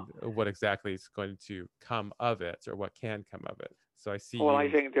understanding what exactly is going to come of it or what can come of it. So I see. Well, I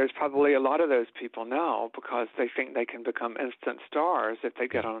think there's probably a lot of those people now because they think they can become instant stars if they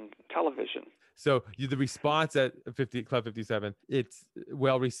get on television. So the response at Club 57, it's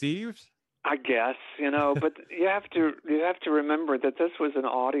well received, I guess, but you have to remember that this was an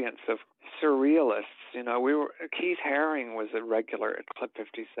audience of surrealists. Keith Haring was a regular at Club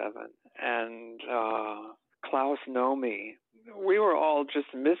 57, and Klaus Nomi. We were all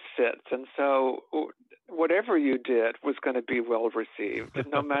just misfits, and so whatever you did was going to be well received,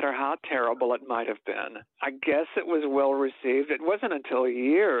 no matter how terrible it might have been. I guess it was well received. It wasn't until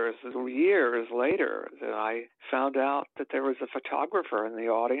years later that I found out that there was a photographer in the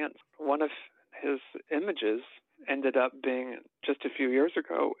audience. One of his images ended up being just a few years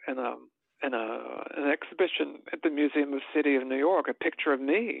ago in an exhibition at the Museum of City of New York, a picture of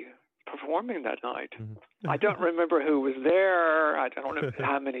me performing that night. I don't remember who was there. I don't know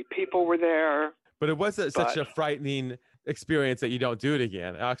how many people were there. But it was such a frightening experience that you don't do it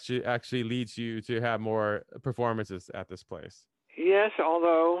again. It actually leads you to have more performances at this place. Yes,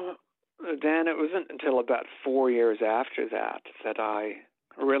 although, Dan, it wasn't until about 4 years after that that I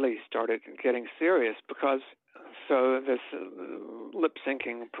really started getting serious, because this lip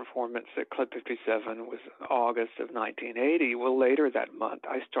syncing performance at Club 57 was August of 1980. Well, later that month,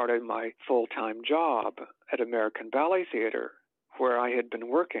 I started my full-time job at American Ballet Theater, where I had been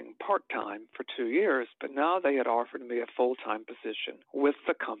working part-time for 2 years, but now they had offered me a full-time position with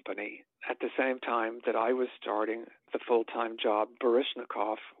the company at the same time that I was starting the full-time job.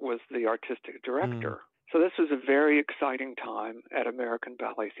 Baryshnikov was the artistic director. So this was a very exciting time at American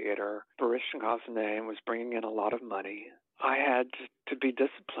Ballet Theater. Baryshnikov's name was bringing in a lot of money. I had to be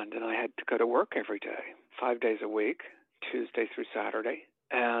disciplined, and I had to go to work every day, 5 days a week, Tuesday through Saturday.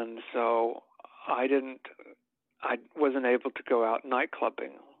 And so I wasn't able to go out night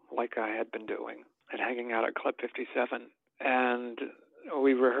clubbing like I had been doing and hanging out at Club 57. And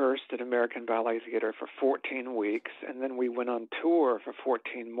we rehearsed at American Ballet Theater for 14 weeks, and then we went on tour for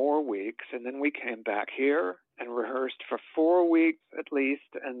 14 more weeks, and then we came back here and rehearsed for 4 weeks at least,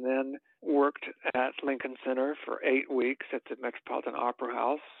 and then worked at Lincoln Center for 8 weeks at the Metropolitan Opera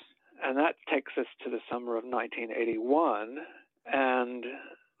House. And that takes us to the summer of 1981. And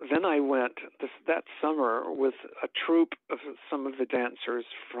then I went that summer with a troupe of some of the dancers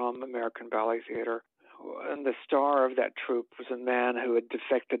from American Ballet Theater. And the star of that troupe was a man who had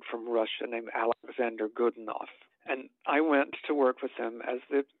defected from Russia named Alexander Godunov. And I went to work with him as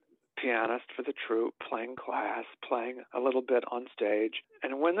the pianist for the troupe, playing class, playing a little bit on stage.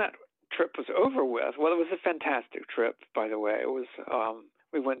 And when that trip was over with, well, it was a fantastic trip, by the way. It was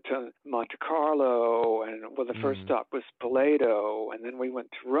we went to Monte Carlo, and the first stop was Spoleto, and then we went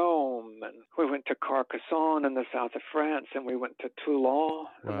to Rome, and we went to Carcassonne in the south of France, and we went to Toulon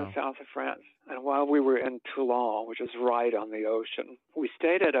in the south of France. And while we were in Toulon, which is right on the ocean, we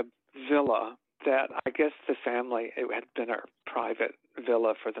stayed at a villa that I guess the family, it had been a private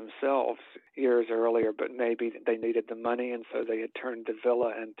villa for themselves years earlier, but maybe they needed the money, and so they had turned the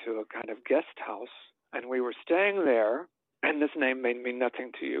villa into a kind of guest house. And we were staying there. And this name may mean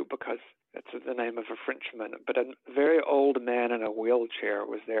nothing to you because it's the name of a Frenchman, but a very old man in a wheelchair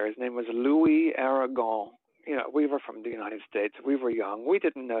was there. His name was Louis Aragon. You know, we were from the United States. We were young. We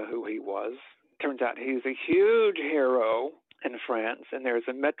didn't know who he was. Turns out he's a huge hero in France, and there's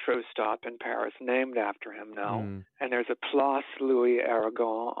a metro stop in Paris named after him now. And there's a Place Louis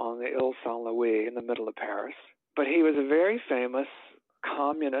Aragon on the Ile Saint-Louis in the middle of Paris. But he was a very famous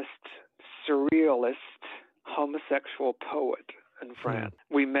communist, surrealist, homosexual poet in France.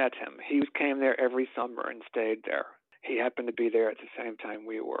 We met him. He came there every summer and stayed there. He happened to be there at the same time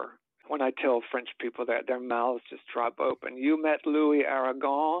we were. When I tell French people that, their mouths just drop open. You met Louis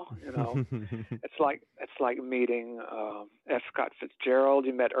Aragon, you know. It's like meeting F. Scott Fitzgerald.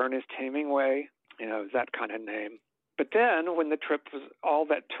 You met Ernest Hemingway, you know, that kind of name. But then when the trip was, all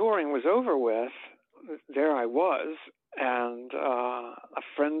that touring was over with, there I was, and a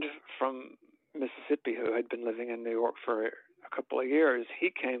friend from Mississippi who had been living in New York for a couple of years, he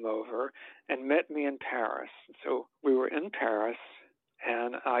came over and met me in Paris. So we were in Paris,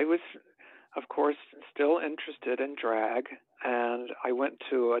 and I was, of course, still interested in drag, and I went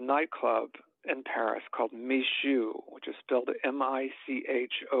to a nightclub in Paris called Michou, which is spelled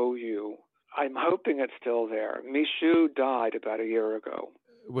Michou. I'm hoping it's still there. Michou died about a year ago.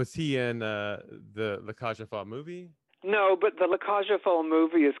 Was he in the La Cage aux Folles movie? No, but the La Cage aux Folles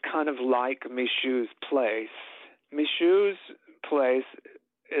movie is kind of like Michou's place. Michou's place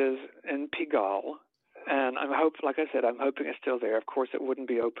is in Pigalle, and I'm hoping it's still there. Of course, it wouldn't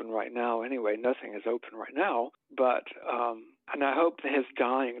be open right now anyway. Nothing is open right now, but and I hope his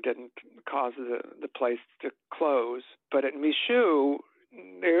dying didn't cause the place to close. But at Michou,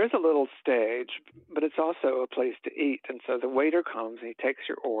 there is a little stage, but it's also a place to eat, and so the waiter comes and he takes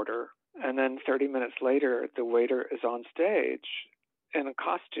your order. And then 30 minutes later, the waiter is on stage in a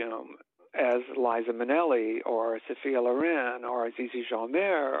costume as Liza Minnelli or Sophia Loren or Zizi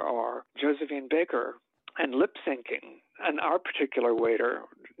Jeanmaire or Josephine Baker and lip syncing. And our particular waiter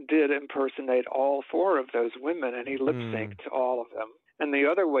did impersonate all four of those women, and he lip synced all of them. And the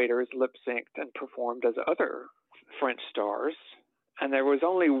other waiters lip synced and performed as other French stars. And there was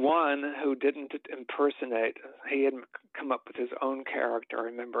only one who didn't impersonate. He had come up with his own character, I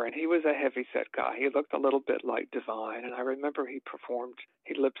remember, and he was a heavyset guy. He looked a little bit like Divine, and I remember he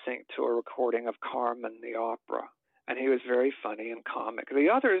lip-synced to a recording of Carmen, the opera, and he was very funny and comic. The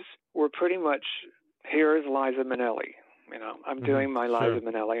others were pretty much, here's Liza Minnelli. I'm doing my Sure. Liza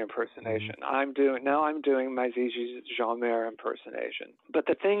Minnelli impersonation. I'm doing my Zizi Jeanmaire impersonation. But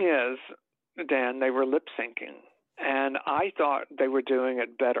the thing is, Dan, they were lip syncing, and I thought they were doing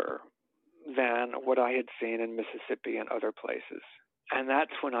it better than what I had seen in Mississippi and other places. And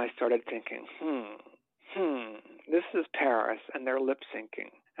that's when I started thinking, this is Paris, and they're lip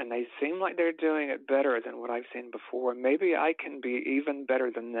syncing, and they seem like they're doing it better than what I've seen before. Maybe I can be even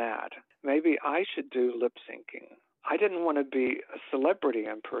better than that. Maybe I should do lip syncing. I didn't want to be a celebrity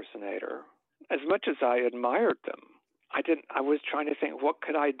impersonator. As much as I admired them, I was trying to think, what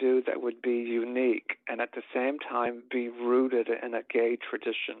could I do that would be unique and at the same time be rooted in a gay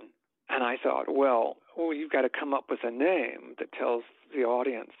tradition? And I thought, well, you've got to come up with a name that tells the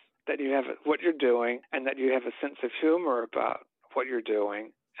audience that you have what you're doing and that you have a sense of humor about what you're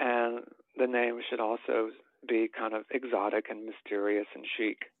doing. And the name should also be kind of exotic and mysterious and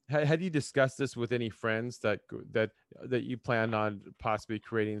chic. Had you discussed this with any friends that you planned on possibly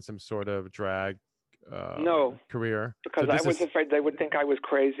creating some sort of drag no, career? Because I was afraid they would think I was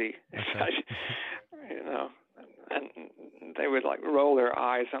crazy. Okay. And they would like roll their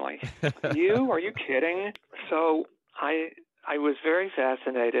eyes and like, are you kidding? So I was very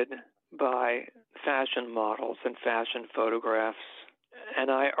fascinated by fashion models and fashion photographs, and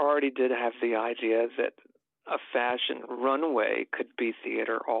I already did have the idea that a fashion runway could be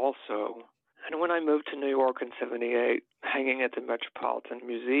theater also. And when I moved to New York in 1978, hanging at the Metropolitan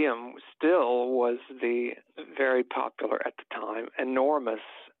Museum still was the very popular at the time, enormous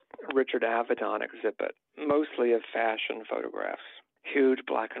Richard Avedon exhibit, mostly of fashion photographs, huge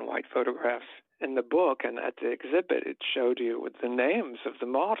black and white photographs. In the book and at the exhibit, it showed you with the names of the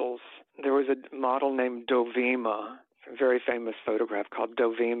models. There was a model named Dovima, a very famous photograph called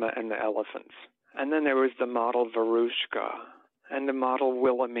Dovima and the Elephants. And then there was the model Verushka and the model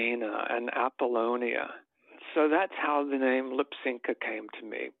Wilhelmina and Apollonia. So that's how the name Lipsinka came to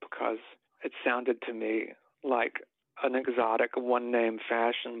me, because it sounded to me like an exotic one-name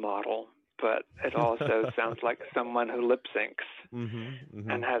fashion model, but it also sounds like someone who lip syncs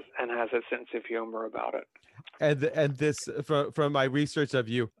and has a sense of humor about it. And this, from my research of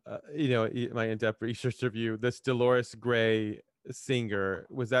you, my in-depth research of you, this Dolores Gray singer,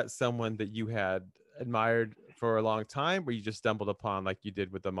 was that someone that you had admired for a long time, or you just stumbled upon like you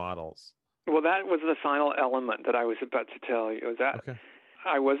did with the models? Well, that was the final element that I was about to tell you. That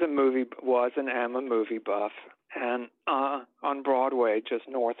I was and am a movie buff, and on Broadway, just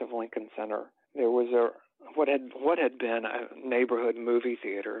north of Lincoln Center, there was what had been a neighborhood movie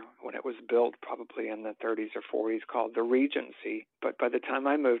theater when it was built, probably in the 30s or 40s, called the Regency. But by the time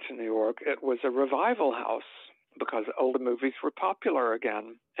I moved to New York, it was a revival house because older movies were popular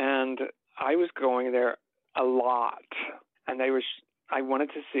again, and I was going there a lot, and I wanted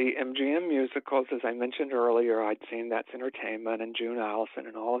to see MGM musicals. As I mentioned earlier, I'd seen That's Entertainment and June Allyson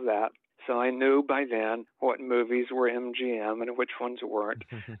and all of that. So I knew by then what movies were MGM and which ones weren't.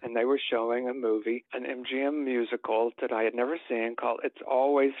 And they were showing a movie, an MGM musical that I had never seen, called It's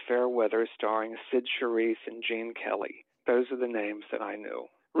Always Fair Weather, starring Sid Charisse and Gene Kelly. Those are the names that I knew.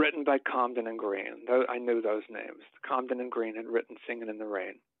 Written by Comden and Green. I knew those names. Comden and Green had written Singin' in the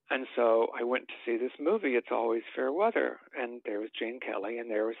Rain. And so I went to see this movie, It's Always Fair Weather, and there was Gene Kelly and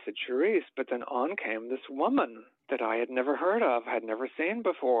there was Sid Charisse. But then on came this woman that I had never heard of, had never seen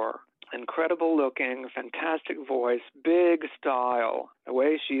before. Incredible looking, fantastic voice, big style, the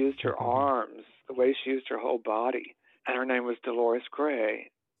way she used her arms, the way she used her whole body. And her name was Dolores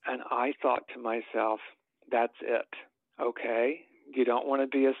Gray. And I thought to myself, that's it. Okay, you don't want to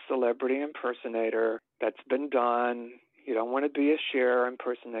be a celebrity impersonator. That's been done. You don't want to be a Cher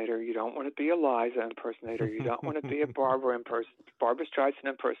impersonator. You don't want to be a Liza impersonator. You don't want to be a Barbara Streisand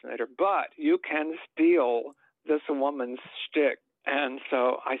impersonator. But you can steal this woman's shtick. And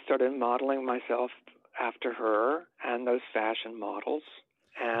so I started modeling myself after her and those fashion models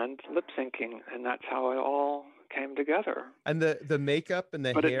and lip syncing. And that's how it all came together. And the makeup and the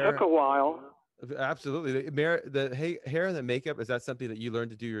hair. But it took a while. Absolutely. The hair and the makeup, is that something that you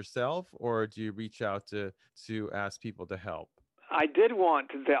learned to do yourself, or do you reach out to ask people to help? I did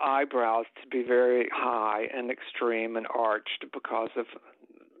want the eyebrows to be very high and extreme and arched because of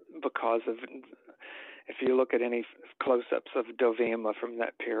if you look at any close-ups of Dovima from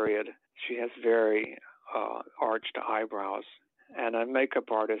that period, she has very arched eyebrows. And a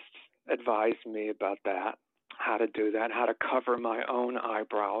makeup artist advised me about that. how to do that, how to cover my own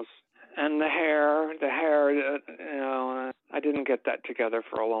eyebrows. And the hair, I didn't get that together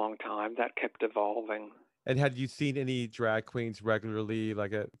for a long time. That kept evolving. And had you seen any drag queens regularly,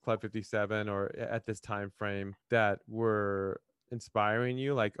 like at Club 57 or at this time frame, that were inspiring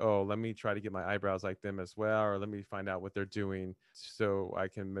you? Like, oh, let me try to get my eyebrows like them as well, or let me find out what they're doing so I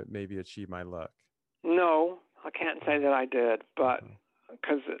can maybe achieve my look. No, I can't say that I did, but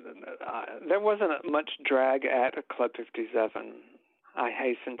because there wasn't much drag at Club 57, I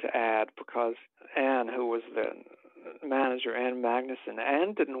hasten to add, because Anne, who was the manager, Anne Magnuson,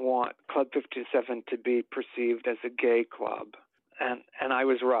 Anne didn't want Club 57 to be perceived as a gay club, and I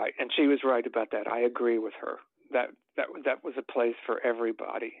was right, and she was right about that. I agree with her. That was a place for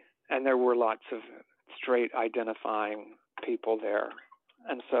everybody, and there were lots of straight identifying people there,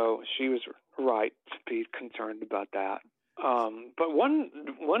 and so she was right to be concerned about that. But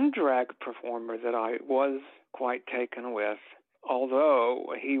one drag performer that I was quite taken with,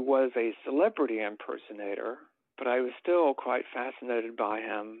 although he was a celebrity impersonator, but I was still quite fascinated by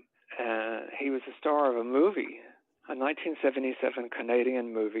him. He was the star of a movie, a 1977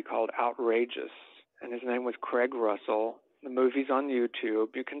 Canadian movie called Outrageous, and his name was Craig Russell. The movie's on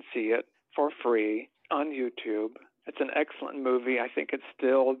YouTube. You can see it for free on YouTube. It's an excellent movie. I think it's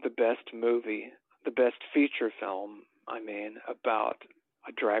still the best movie, the best feature film, about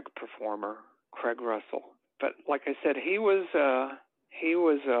a drag performer, Craig Russell. But like I said, he was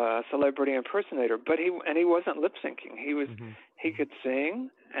a celebrity impersonator, but he wasn't lip syncing. He could sing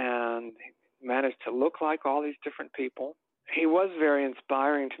and managed to look like all these different people. He was very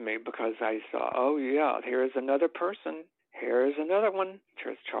inspiring to me because I saw, oh yeah, here's another person. Here's another one.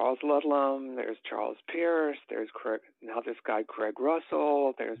 There's Charles Ludlam. There's Charles Pierce. There's this guy Craig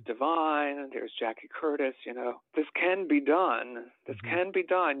Russell. There's Divine. There's Jackie Curtis. This can be done. This can be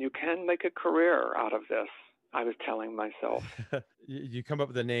done. You can make a career out of this, I was telling myself. You come up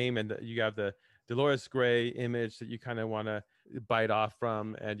with a name, and you have the Dolores Gray image that you kind of want to bite off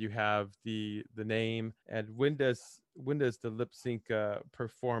from, and you have the name. And when does the lip sync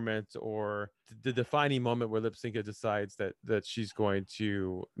performance, or the defining moment where lip sync decides that she's going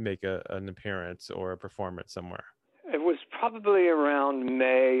to make an appearance or a performance somewhere? It was probably around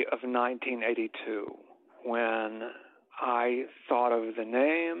May of 1982 when I thought of the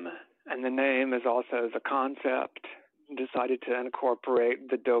name, and the name is also the concept. Decided to incorporate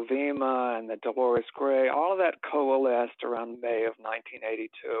the Dovima and the Dolores Gray. All of that coalesced around May of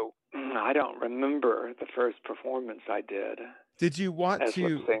 1982. I don't remember the first performance I did. Did you want as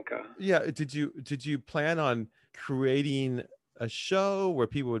to? Lip-Synca. Yeah. Did you plan on creating a show where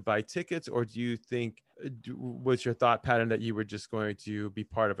people would buy tickets, or do you think was your thought pattern that you were just going to be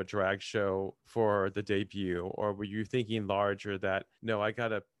part of a drag show for the debut, or were you thinking larger that no, I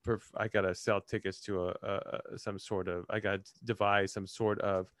gotta sell tickets to I gotta devise some sort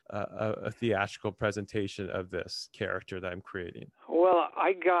of a theatrical presentation of this character that I'm creating? Well,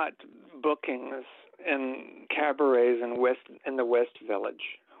 I got bookings in cabarets in the West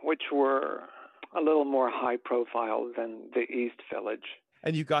Village, which were a little more high profile than the East Village.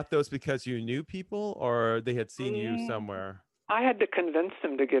 And you got those because you knew people, or they had seen you somewhere? I had to convince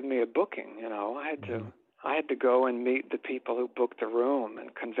them to give me a booking. I had to go and meet the people who booked the room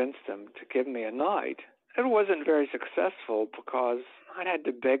and convince them to give me a night. It wasn't very successful because I had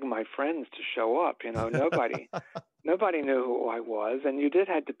to beg my friends to show up. Nobody knew who I was, and you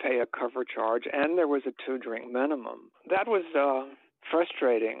had to pay a cover charge, and there was a 2-drink minimum. That was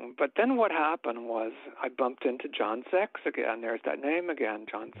frustrating. But then what happened was I bumped into John Sex again. There's that name again,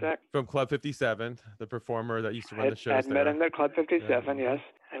 John Sex. From Club 57, the performer that used to run the shows there. I met him at Club 57, yes.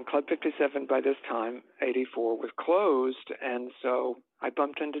 And Club 57 by this time, 84, was closed. And so I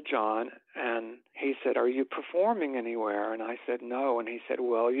bumped into John, and he said, "Are you performing anywhere?" And I said, "No." And he said,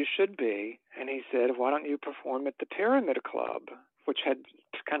 "Well, you should be." And he said, "Why don't you perform at the Pyramid Club?" Which had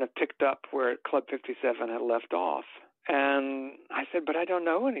kind of picked up where Club 57 had left off. And I said, "But I don't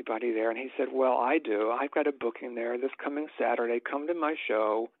know anybody there." And he said, "Well, I do. I've got a booking there this coming Saturday. Come to my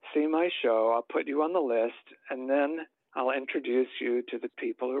show, see my show. I'll put you on the list, and then I'll introduce you to the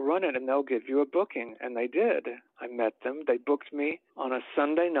people who run it, and they'll give you a booking." And they did. I met them. They booked me on a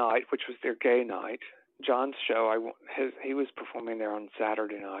Sunday night, which was their gay night. John's show, he was performing there on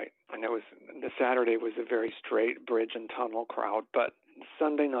Saturday night. And the Saturday was a very straight bridge and tunnel crowd, but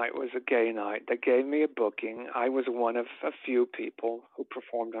Sunday night was a gay night. They gave me a booking. I was one of a few people who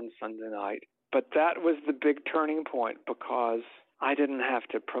performed on Sunday night. But that was the big turning point because I didn't have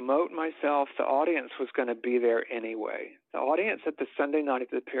to promote myself. The audience was going to be there anyway. The audience at the Sunday night at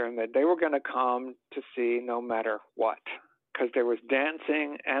the Pyramid, they were going to come to see no matter what. because there was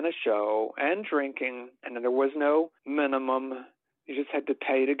dancing and a show and drinking, and there was no minimum. You just had to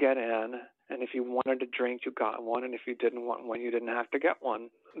pay to get in. And if you wanted a drink, you got one. And if you didn't want one, you didn't have to get one.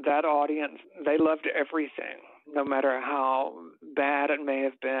 That audience, they loved everything, no matter how bad it may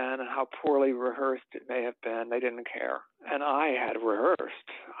have been, how poorly rehearsed it may have been. They didn't care. And I had rehearsed.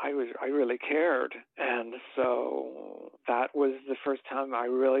 I really cared. And so that was the first time I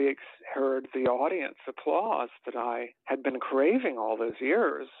really heard the audience applause that I had been craving all those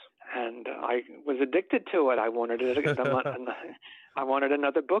years. And I was addicted to it. I wanted it I wanted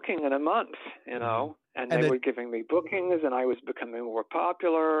another booking in a month, you know, and they were giving me bookings, and I was becoming more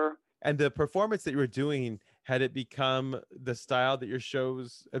popular. And the performance that you were doing, had it become the style that your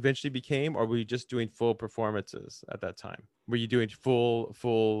shows eventually became, or were you just doing full performances at that time? Were you doing full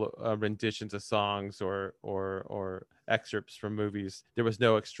renditions of songs or excerpts from movies? There was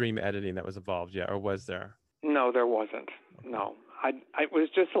no extreme editing that was involved yet, or was there? No, there wasn't. No. I was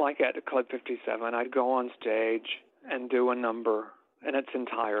just like at Club 57. I'd go on stage and do a number in its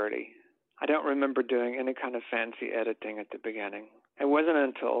entirety. I don't remember doing any kind of fancy editing at the beginning. It wasn't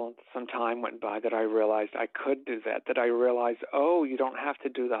until some time went by that I realized I could do that I realized, oh, you don't have to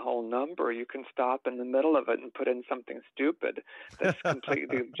do the whole number. You can stop in the middle of it and put in something stupid that's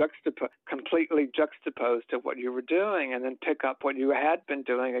completely juxtaposed to what you were doing, and then pick up what you had been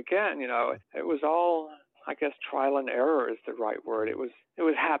doing again. You know, it was all, I guess, trial and error is the right word. It was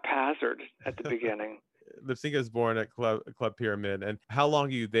haphazard at the beginning. Lypsinka was born at Club Pyramid. And how long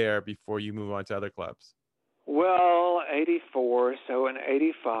are you there before you move on to other clubs? Well, 84. So in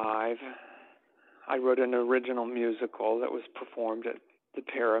 85, I wrote an original musical that was performed at the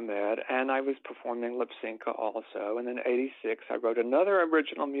Pyramid, and I was performing Lypsinka also. And then 86, I wrote another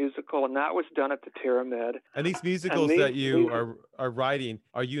original musical, and that was done at the Pyramid. And these musicals that you are writing,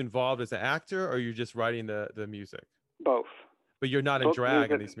 are you involved as an actor, or are you just writing the music? Both. But you're not in drag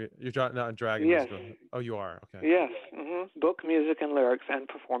in these. You're not in drag in yes. these. Oh, you are. Okay. Yes. Book, music, and lyrics, and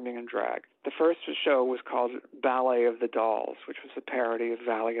performing in drag. The first show was called Ballet of the Dolls, which was a parody of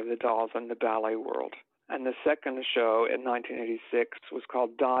Valley of the Dolls and the ballet world. And the second show in 1986 was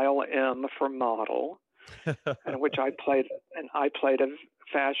called Dial M for Model, in which I played a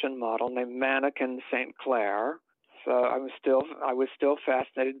fashion model named Mannequin St. Clair. So I was still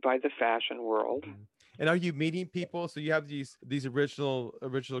fascinated by the fashion world. Mm-hmm. And are you meeting people? So you have these original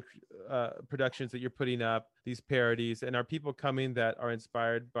productions that you're putting up, these parodies, and are people coming that are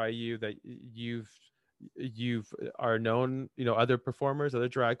inspired by you, that you've are known, you know, other performers, other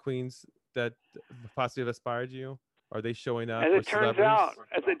drag queens that possibly have inspired you? Are they showing up? As it turns out,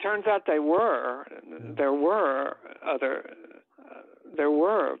 they were. Yeah. There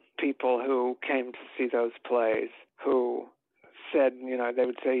were people who came to see those plays who said, you know, they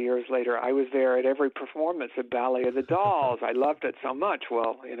would say years later, I was there at every performance of Ballet of the Dolls. I loved it so much.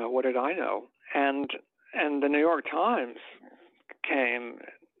 Well, you know, what did I know? And the New York Times came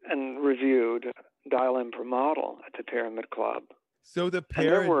and reviewed Dial M per Model at the Pyramid Club. So the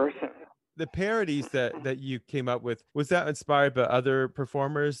parodies that you came up with, was that inspired by other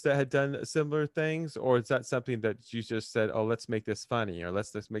performers that had done similar things, or is that something that you just said, oh, let's make this funny, or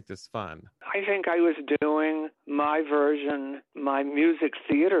let's make this fun? I think I was doing my version, my music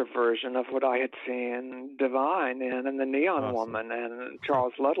theater version of what I had seen Divine and the Neon Awesome. Woman and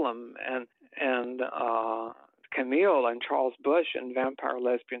Charles Ludlam and Camille and Charles Bush and Vampire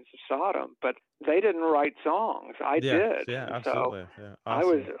Lesbians of Sodom, but they didn't write songs. I did. Yeah, absolutely. So yeah,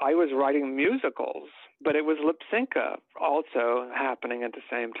 awesome. I was writing musicals, but it was Lypsinka also happening at the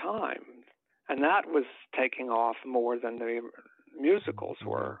same time, and that was taking off more than the musicals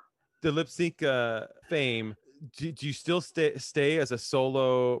were. The Lypsinka fame. Do you still stay as a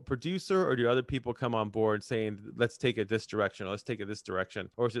solo producer, or do other people come on board saying, let's take it this direction, or let's take it this direction?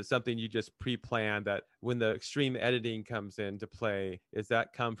 Or is it something you just pre-plan that when the extreme editing comes into play, is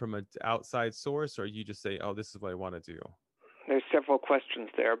that come from an outside source, or you just say, oh, this is what I want to do? There's several questions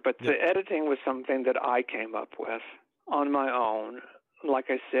there, but the editing was something that I came up with on my own. Like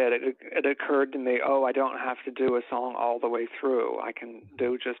I said, it occurred to me, oh, I don't have to do a song all the way through. I can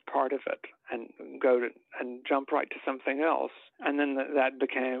do just part of it and and jump right to something else. And then that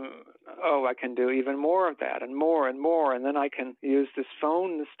became, oh, I can do even more of that and more and more. And then I can use this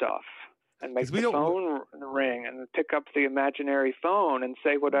phone stuff and make we the don't. phone ring and pick up the imaginary phone and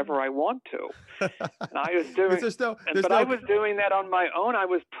say whatever I want to. And I was Because doing, I was doing that on my own. I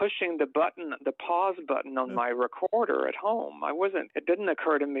was pushing the pause button on my recorder at home. It didn't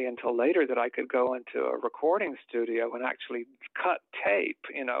occur to me until later that I could go into a recording studio and actually cut tape,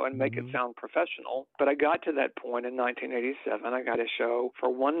 and make it sound professional. But I got to that point in 1987. I got a show for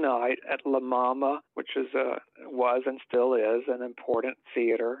one night at La Mama, which was and still is an important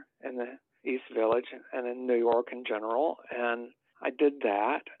theater in the East Village and in New York in general. And I did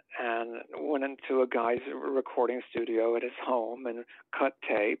that and went into a guy's recording studio at his home and cut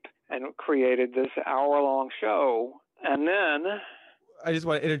tape and created this hour-long show. And then I just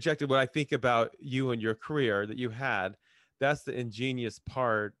want to interject when I think about you and your career that you had. That's the ingenious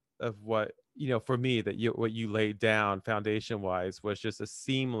part of what, for me, what you laid down foundation-wise was just a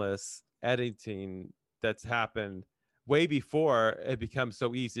seamless editing that's happened way before it becomes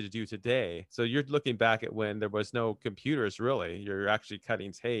so easy to do today. So you're looking back at when there was no computers, really. You're actually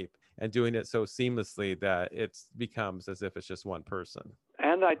cutting tape and doing it so seamlessly that it becomes as if it's just one person.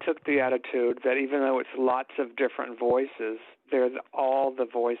 And I took the attitude that even though it's lots of different voices, they're all the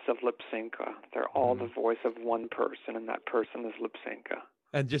voice of Lipsinka. They're all the voice of one person, and that person is Lipsinka.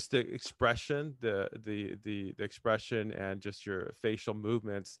 And just the expression, the expression, and just your facial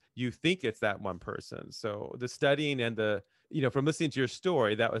movements, you think it's that one person. So the studying and from listening to your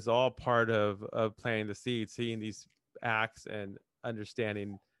story, that was all part of planting the seeds, seeing these acts and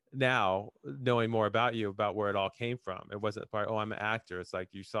understanding now, knowing more about you, about where it all came from. It wasn't part, I'm an actor. It's like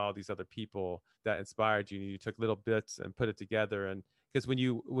you saw these other people that inspired you. You took little bits and put it together. And because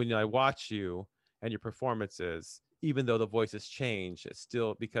when I watch you and your performances, even though the voices change, it's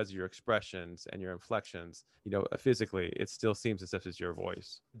still, because of your expressions and your inflections, physically, it still seems as if it's your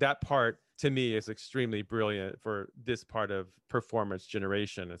voice. That part, to me, is extremely brilliant for this part of performance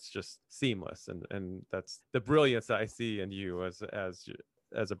generation. It's just seamless. And that's the brilliance that I see in you as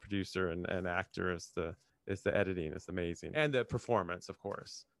a producer and actor. Is the editing is amazing. And the performance, of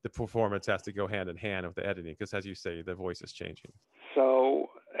course. The performance has to go hand in hand with the editing, because as you say, the voice is changing. So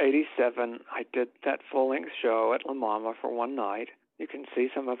 87, I did that full-length show at La Mama for one night. You can see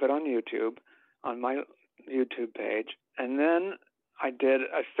some of it on YouTube, on my YouTube page. And then I did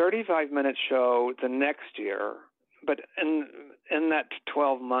a 35-minute show the next year. But in that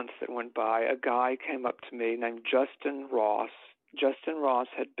 12 months that went by, a guy came up to me named Justin Ross. Justin Ross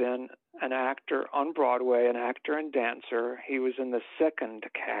had been an actor on Broadway, an actor and dancer. He was in the second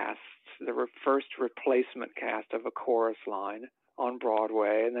cast, the first replacement cast of A Chorus Line on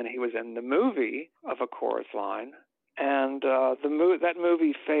Broadway, and then he was in the movie of A Chorus Line. And that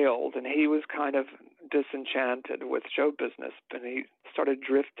movie failed, and he was kind of disenchanted with show business, and he started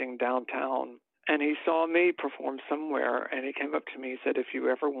drifting downtown. And he saw me perform somewhere, and he came up to me and said, "If you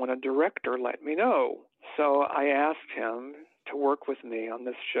ever want a director, let me know." So I asked him to work with me on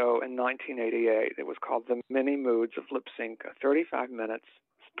this show in 1988. It was called The Many Moods of Lipsinka, 35 minutes.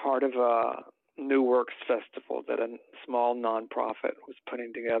 It's part of a New Works Festival that a small nonprofit was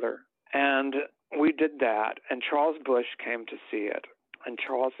putting together. And we did that, and Charles Busch came to see it. And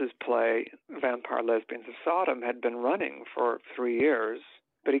Charles's play, Vampire Lesbians of Sodom, had been running for 3 years.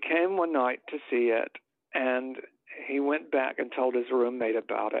 But he came one night to see it, and he went back and told his roommate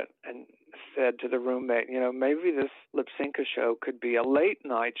about it and said to the roommate, maybe this Lipsinka show could be a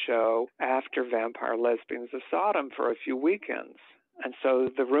late-night show after Vampire Lesbians of Sodom for a few weekends. And so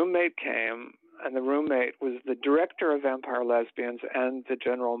the roommate came, and the roommate was the director of Vampire Lesbians and the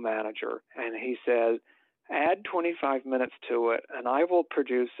general manager. And he said, add 25 minutes to it, and I will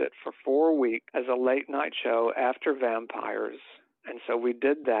produce it for 4 weeks as a late-night show after Vampires. And so we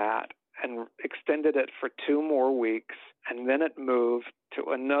did that and extended it for 2 more weeks, and then it moved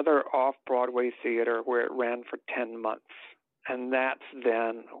to another off-Broadway theater where it ran for 10 months. And that's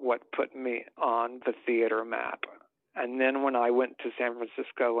then what put me on the theater map. And then when I went to San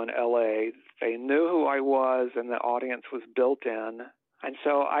Francisco and LA, they knew who I was, and the audience was built in. And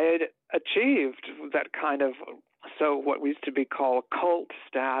so I had achieved that kind of, what used to be called cult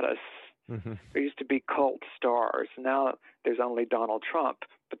status. Mm-hmm. There used to be cult stars. Now there's only Donald Trump.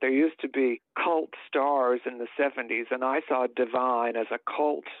 But there used to be cult stars in the 70s, and I saw Divine as a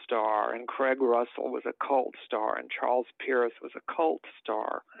cult star, and Craig Russell was a cult star, and Charles Pierce was a cult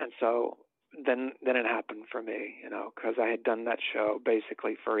star. And so then it happened for me, because I had done that show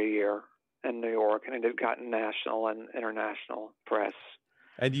basically for a year in New York, and it had gotten national and international press.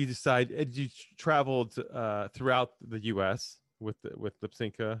 And you traveled throughout the U.S. with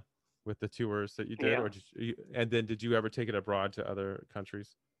Lipsinka, with the tours that you did, yeah. Did you ever take it abroad to other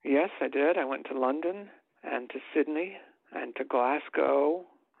countries? Yes, I did. I went to London and to Sydney and to Glasgow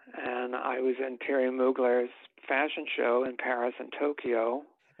and I was in Terry Mugler's fashion show in Paris and Tokyo.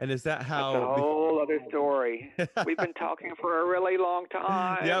 And is that That's how? a whole other story. We've been talking for a really long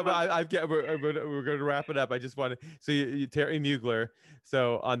time. Yeah, but we're going to wrap it up. I just want to, so you Terry Mugler.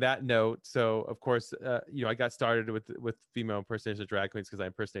 So on that note, so of course, I got started with female impersonation of drag queens because I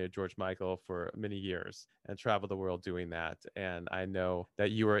impersonated George Michael for many years and traveled the world doing that. And I know that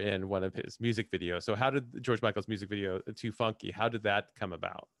you were in one of his music videos. So how did George Michael's music video, Too Funky, how did that come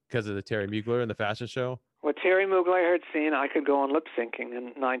about? Because of the Terry Mugler and the fashion show? Well, Terry Mugler had seen I Could Go On Lip Syncing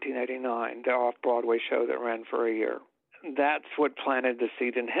in 1989, the off-Broadway show that ran for a year. That's what planted the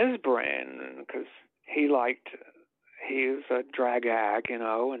seed in his brain, because he was a drag ag,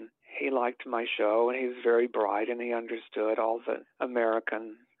 and he liked my show, and he was very bright, and he understood all the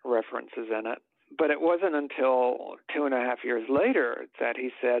American references in it. But it wasn't until 2.5 years later that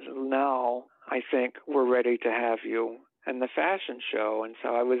he said, now I think we're ready to have you in the fashion show. And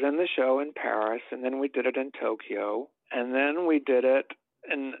so I was in the show in Paris, and then we did it in Tokyo, and then we did it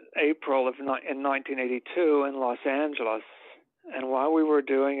in April in 1982 in Los Angeles. And while we were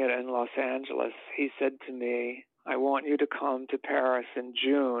doing it in Los Angeles, he said to me, I want you to come to Paris in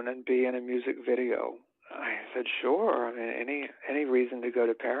June and be in a music video. I said, sure. I mean, any reason to go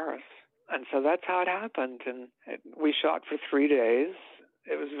to Paris. And so that's how it happened. And we shot for 3 days.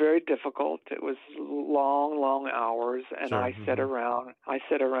 It was very difficult. It was long hours, and Sure. I sat around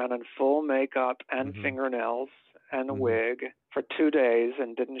in full makeup and fingernails and a wig for 2 days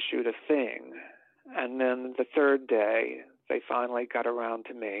and didn't shoot a thing. And then the third day, they finally got around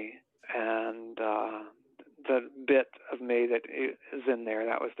to me, and the bit of me that is in there,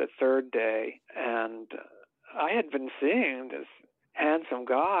 that was the third day. And I had been seeing this handsome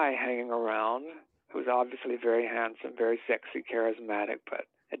guy hanging around, who was obviously very handsome, very sexy, charismatic, but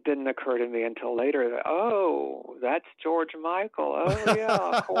it didn't occur to me until later that, oh, that's George Michael. Oh, yeah,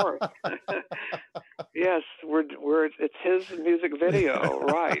 of course. Yes, it's his music video,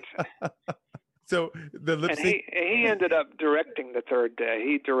 right. So the lip sync... And he ended up directing the third day.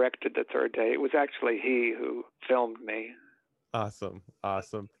 He directed the third day. It was actually he who filmed me. Awesome.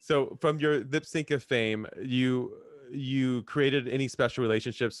 So from your lip sync of fame, you created any special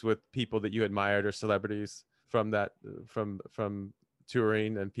relationships with people that you admired or celebrities from that, from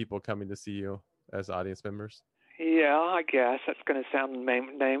touring and people coming to see you as audience members? Yeah, I guess that's going to sound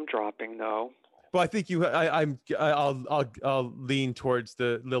name dropping, though. Well, I think I'll lean towards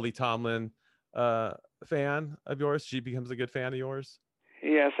the Lily Tomlin fan of yours. She becomes a good fan of yours.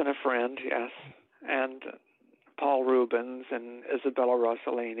 Yes, and a friend. Yes, and Paul Rubens and Isabella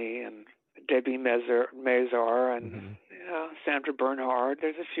Rossellini and Debbie Mazar and Sandra Bernhard.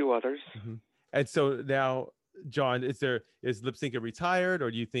 There's a few others. And so now, John, is Lip Sync retired, or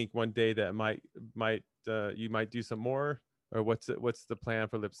do you think one day that you might do some more, or what's the plan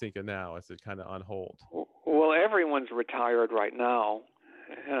for Lip Sync now? Is it kind of on hold? Well, everyone's retired right now.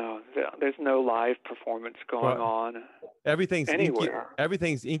 There's no live performance going on. Everything's anywhere.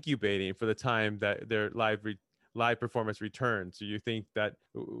 Everything's incubating for the time that their live performance returns. So you think that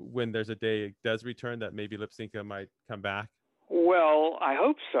when there's a day it does return, that maybe Lip Sync might come back? Well, I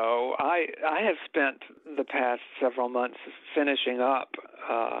hope so. I have spent the past several months finishing up.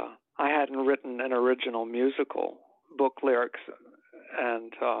 I hadn't written an original musical, book lyrics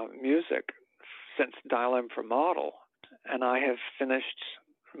and music since Dial M for Model. And I have finished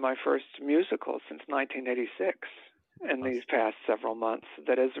my first musical since 1986 in these past several months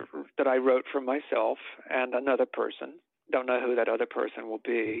that I wrote for myself and another person. Don't know who that other person will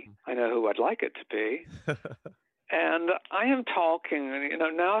be. I know who I'd like it to be. And I am talking,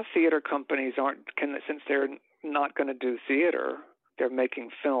 now theater companies since they're not going to do theater, they're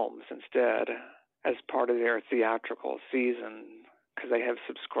making films instead as part of their theatrical season because they have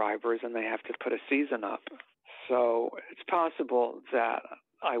subscribers and they have to put a season up. So it's possible that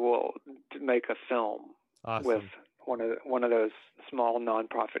I will make a film with one of those small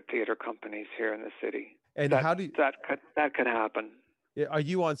nonprofit theater companies here in the city. And that could happen? Are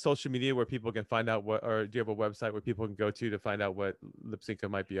you on social media where people can find out or do you have a website where people can go to find out what Lip Sync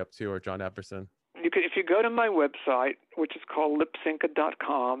might be up to, or John Everson? If you go to my website, which is called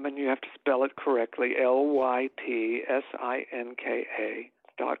lipsynca.com, and you have to spell it correctly,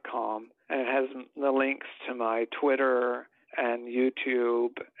 LYPSINKA.com, and it has the links to my Twitter and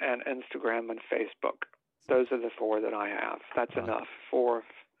YouTube and Instagram and Facebook. Those are the 4 that I have. That's enough. 4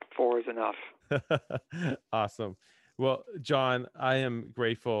 is enough. Awesome. Well, John, I am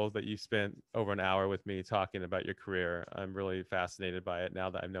grateful that you spent over an hour with me talking about your career. I'm really fascinated by it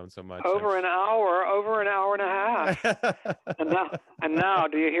now that I've known so much. Over an hour and a half. and now,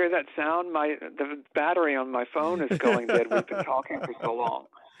 do you hear that sound? The battery on my phone is going dead. We've been talking for so long.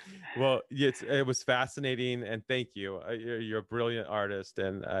 Well, it was fascinating, and thank you. You're a brilliant artist,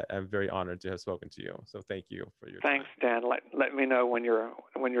 and I'm very honored to have spoken to you. So thank you for your Thanks, time. Dan. Let me know when your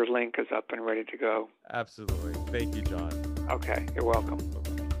link is up and ready to go. Absolutely. Thank you, John. Okay, you're welcome.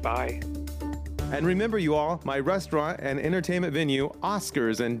 Bye. And remember, you all, my restaurant and entertainment venue,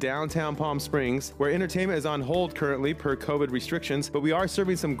 Oscars in downtown Palm Springs, where entertainment is on hold currently per COVID restrictions, but we are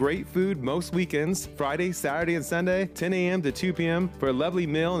serving some great food most weekends, Friday, Saturday, and Sunday, 10 a.m. to 2 p.m. For a lovely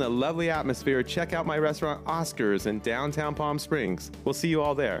meal and a lovely atmosphere, check out my restaurant, Oscars in downtown Palm Springs. We'll see you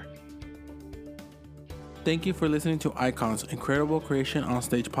all there. Thank you for listening to Icons, Incredible Creation on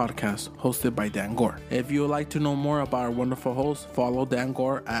Stage podcast, hosted by Dan Gore. If you would like to know more about our wonderful host, follow Dan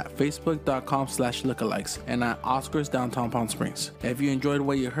Gore at facebook.com/lookalikes and at Oscars Downtown Palm Springs. If you enjoyed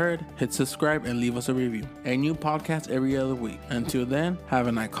what you heard, hit subscribe and leave us a review. A new podcast every other week. Until then, have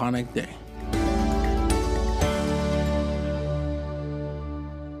an iconic day.